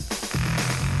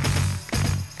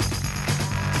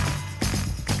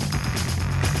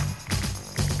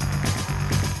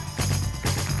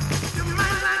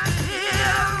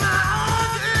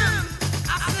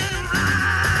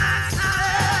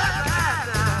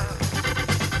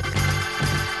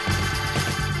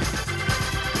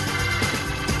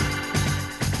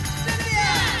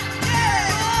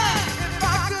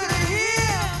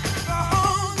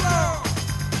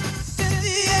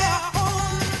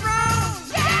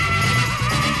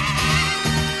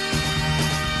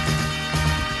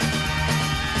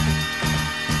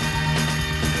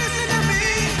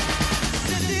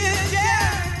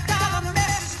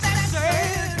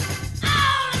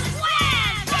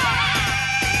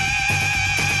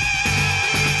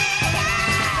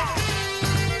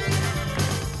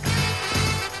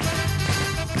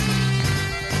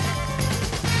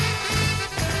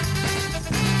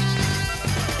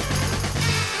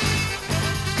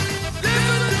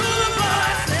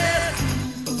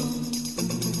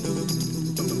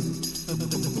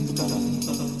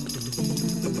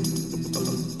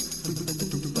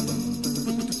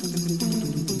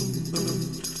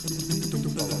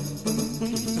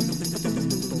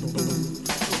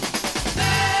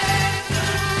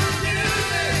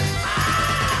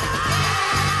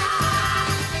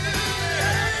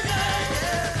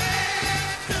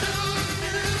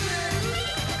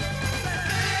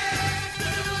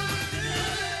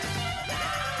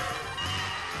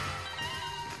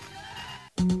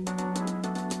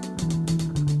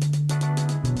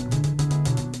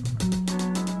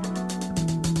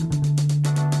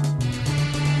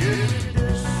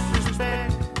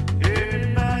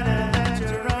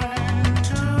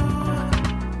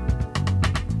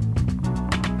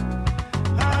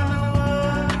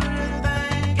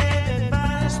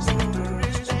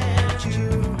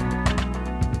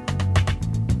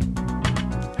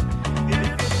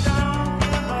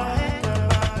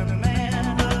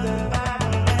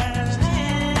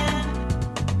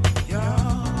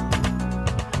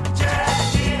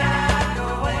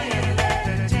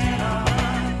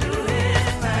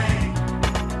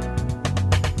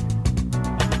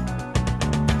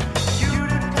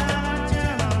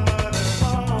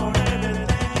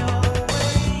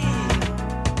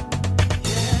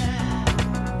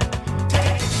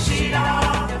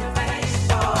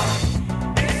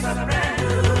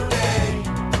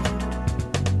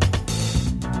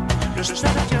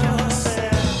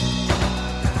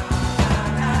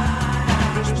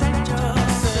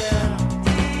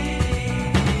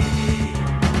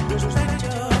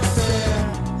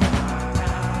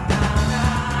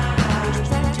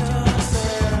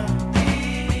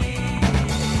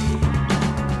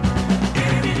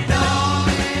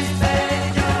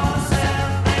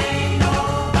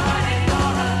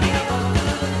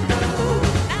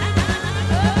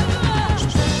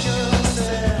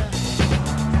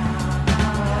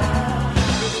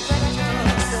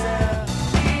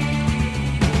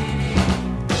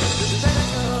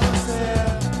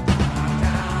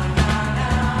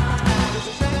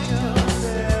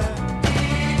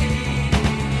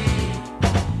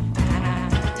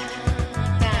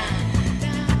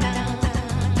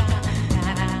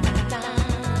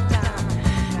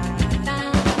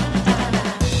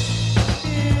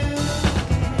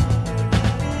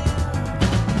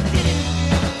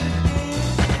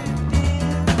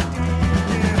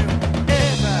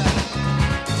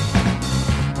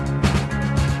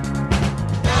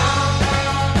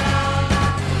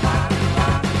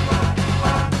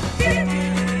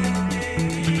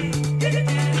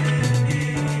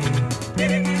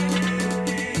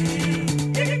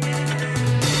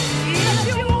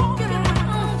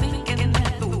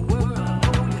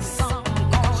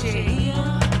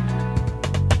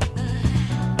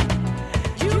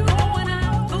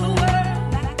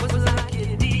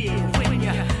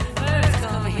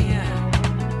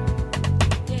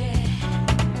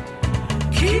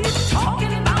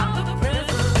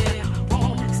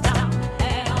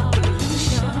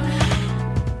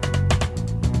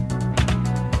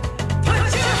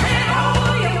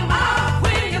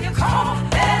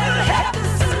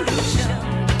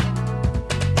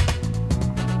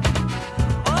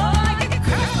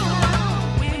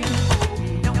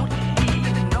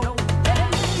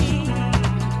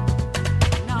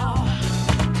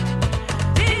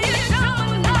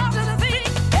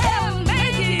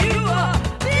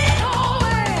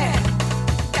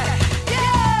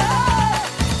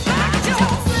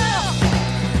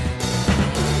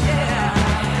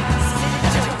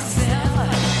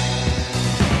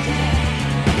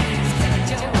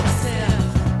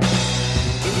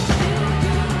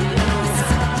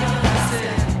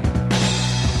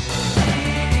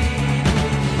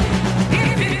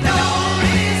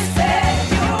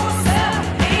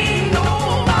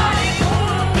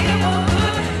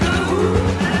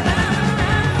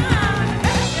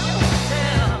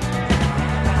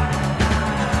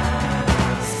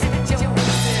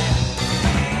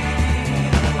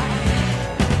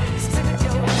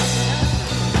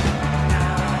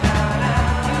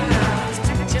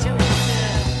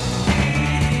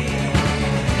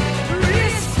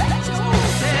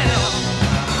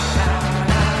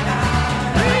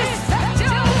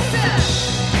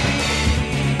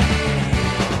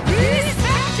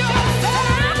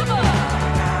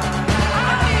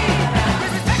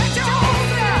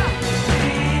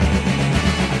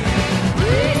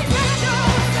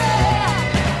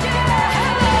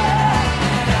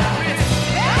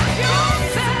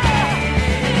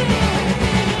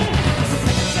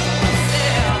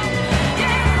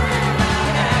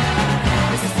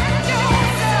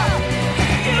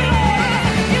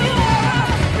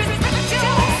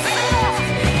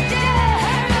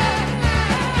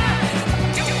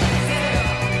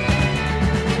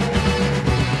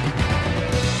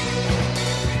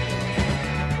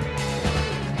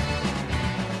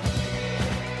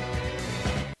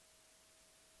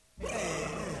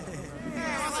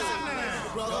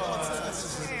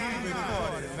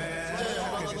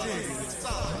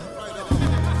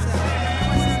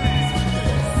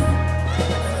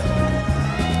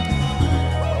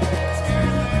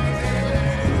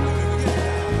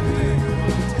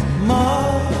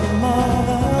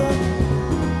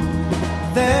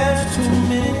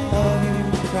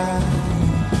 cry.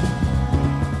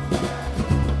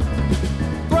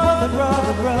 Brother,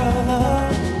 brother,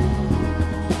 brother,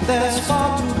 there's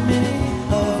far too many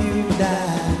of you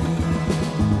dying.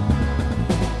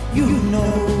 You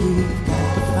know we've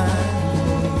got to find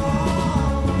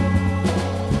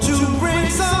to bring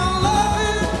some love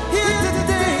here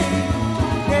today.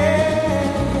 Yeah,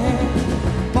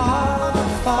 far,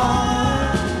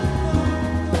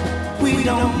 we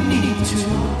don't need to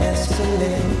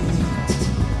escalate.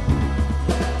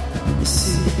 You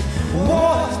see,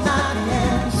 war is not the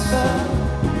answer,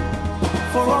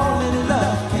 for only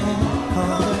love can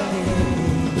conquer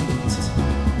hate.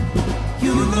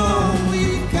 You know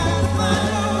we've got to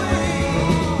find a way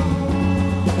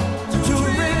to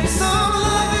bring some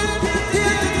love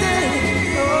here today.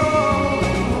 Oh,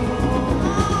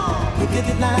 picket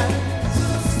lines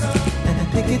and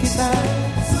picket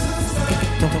signs,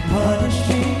 don't punish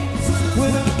me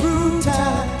with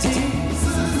brutality.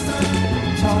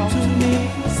 Talk to me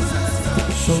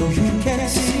so you can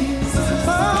see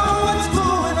what's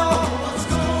going on.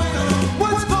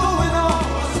 What's going on?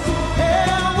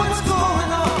 Yeah, what's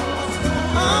going on?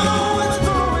 What's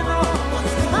going on?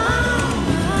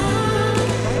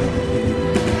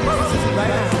 Right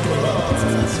now.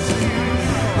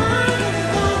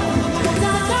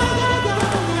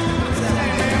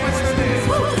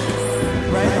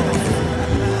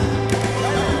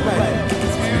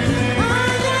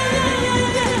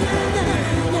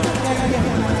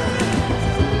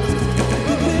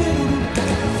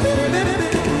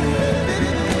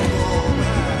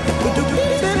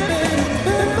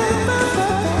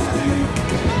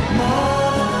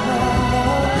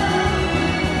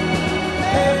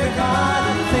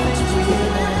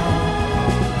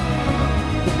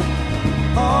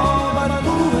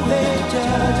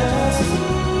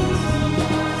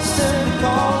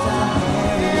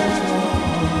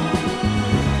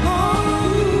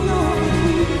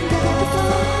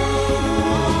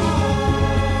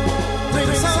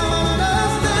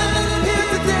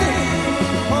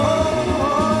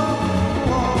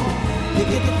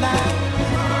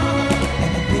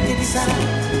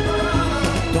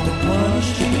 Don't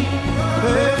punish me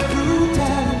with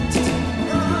brutality.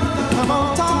 Come on,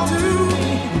 talk to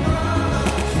me.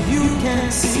 You can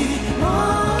see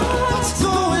what's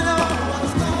going on.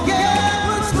 Yeah,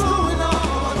 what's going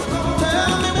on?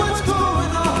 Tell me what's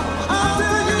going on. I'll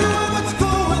tell you what's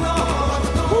going on.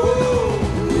 Ooh.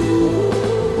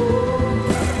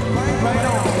 Right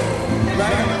on.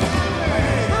 Right on.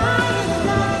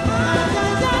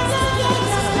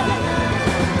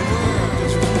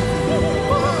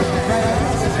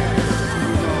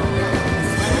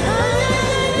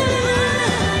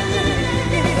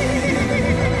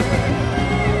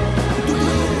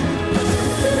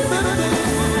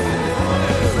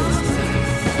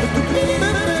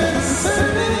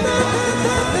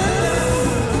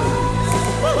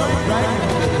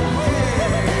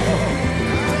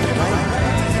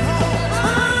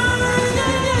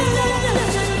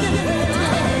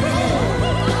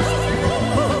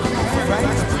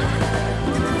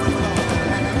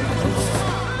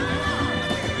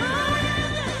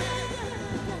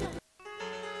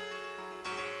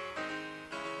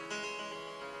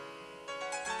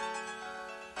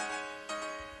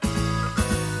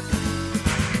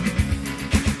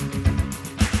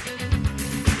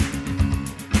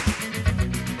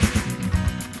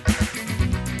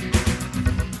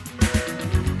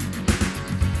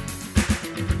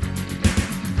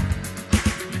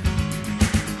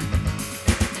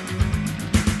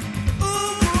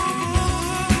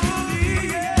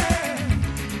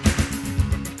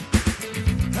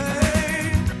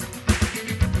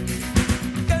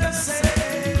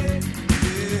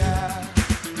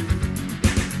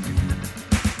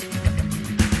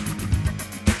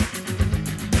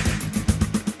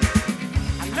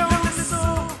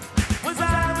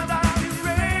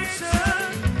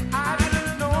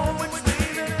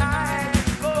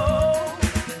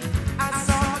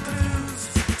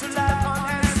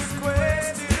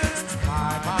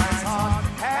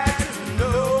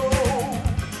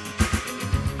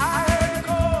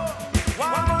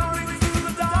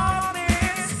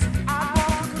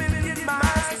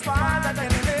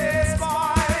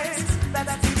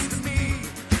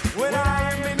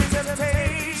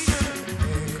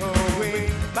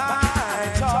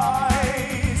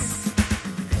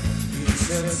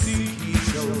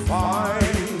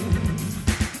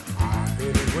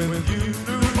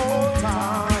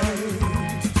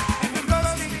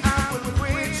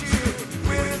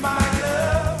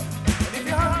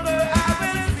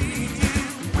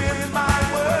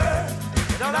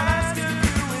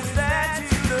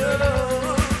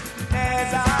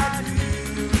 As I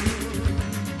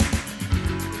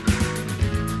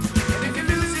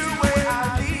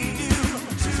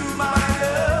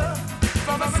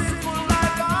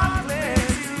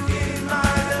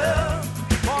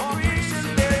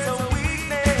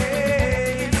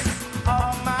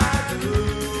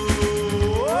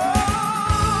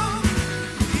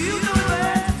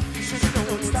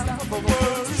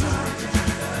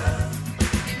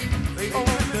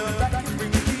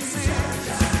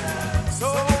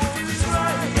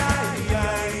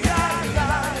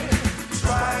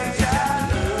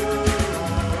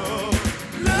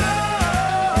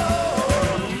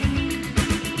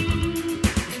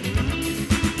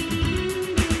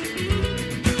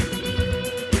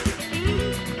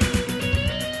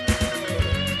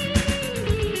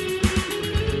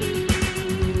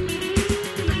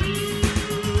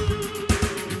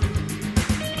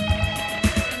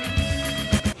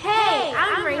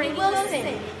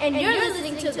and you're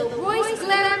listening to the Royce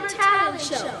Glamour Talent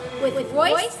Show with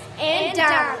Royce and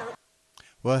Donald.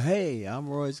 Well, hey, I'm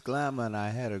Royce Glamour, and I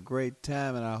had a great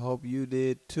time, and I hope you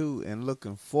did too, and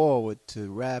looking forward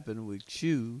to rapping with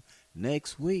you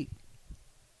next week.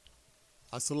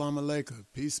 Assalamu alaikum.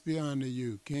 Peace be unto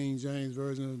you. King James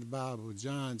Version of the Bible,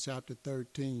 John chapter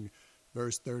 13,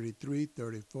 verse 33,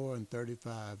 34, and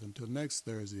 35. Until next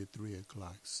Thursday at 3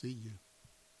 o'clock. See you.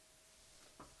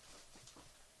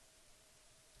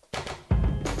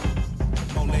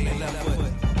 On their left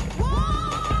foot.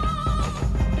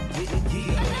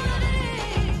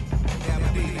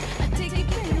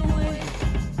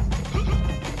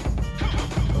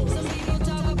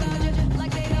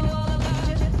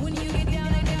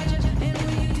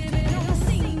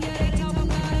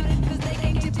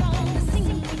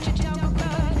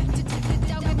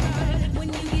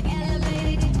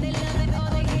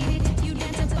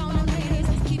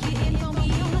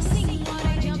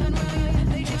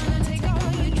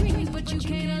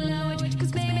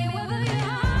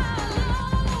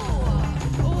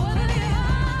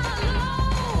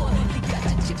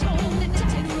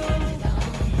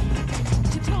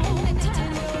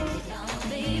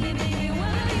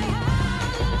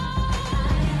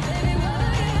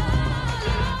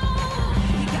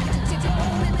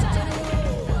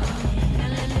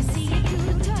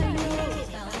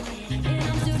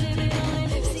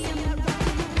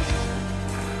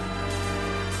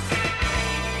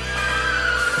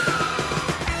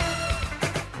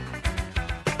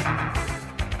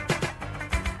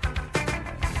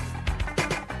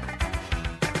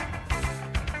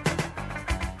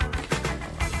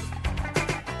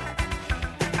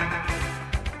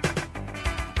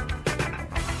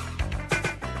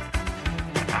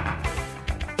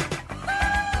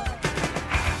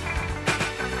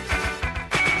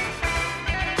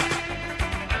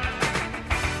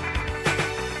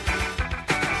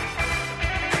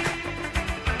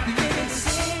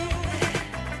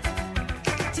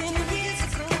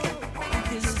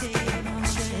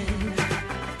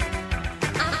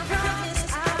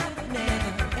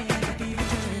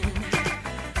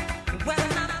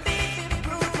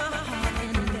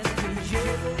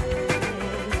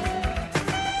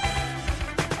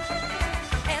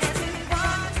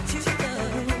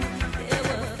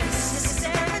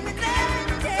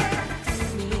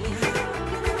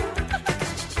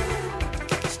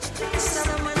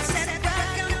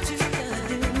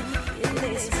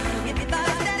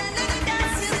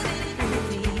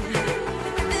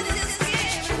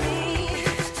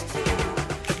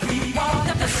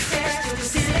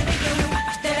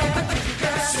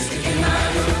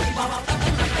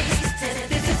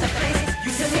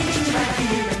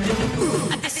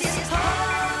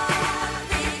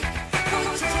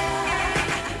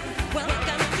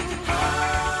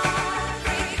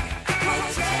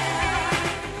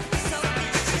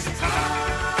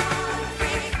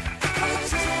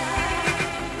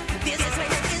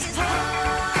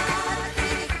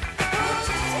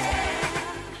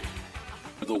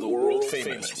 The world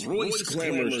famous Royce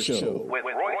Glamour Show with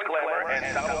Royce Glamour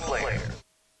and Donald Blair.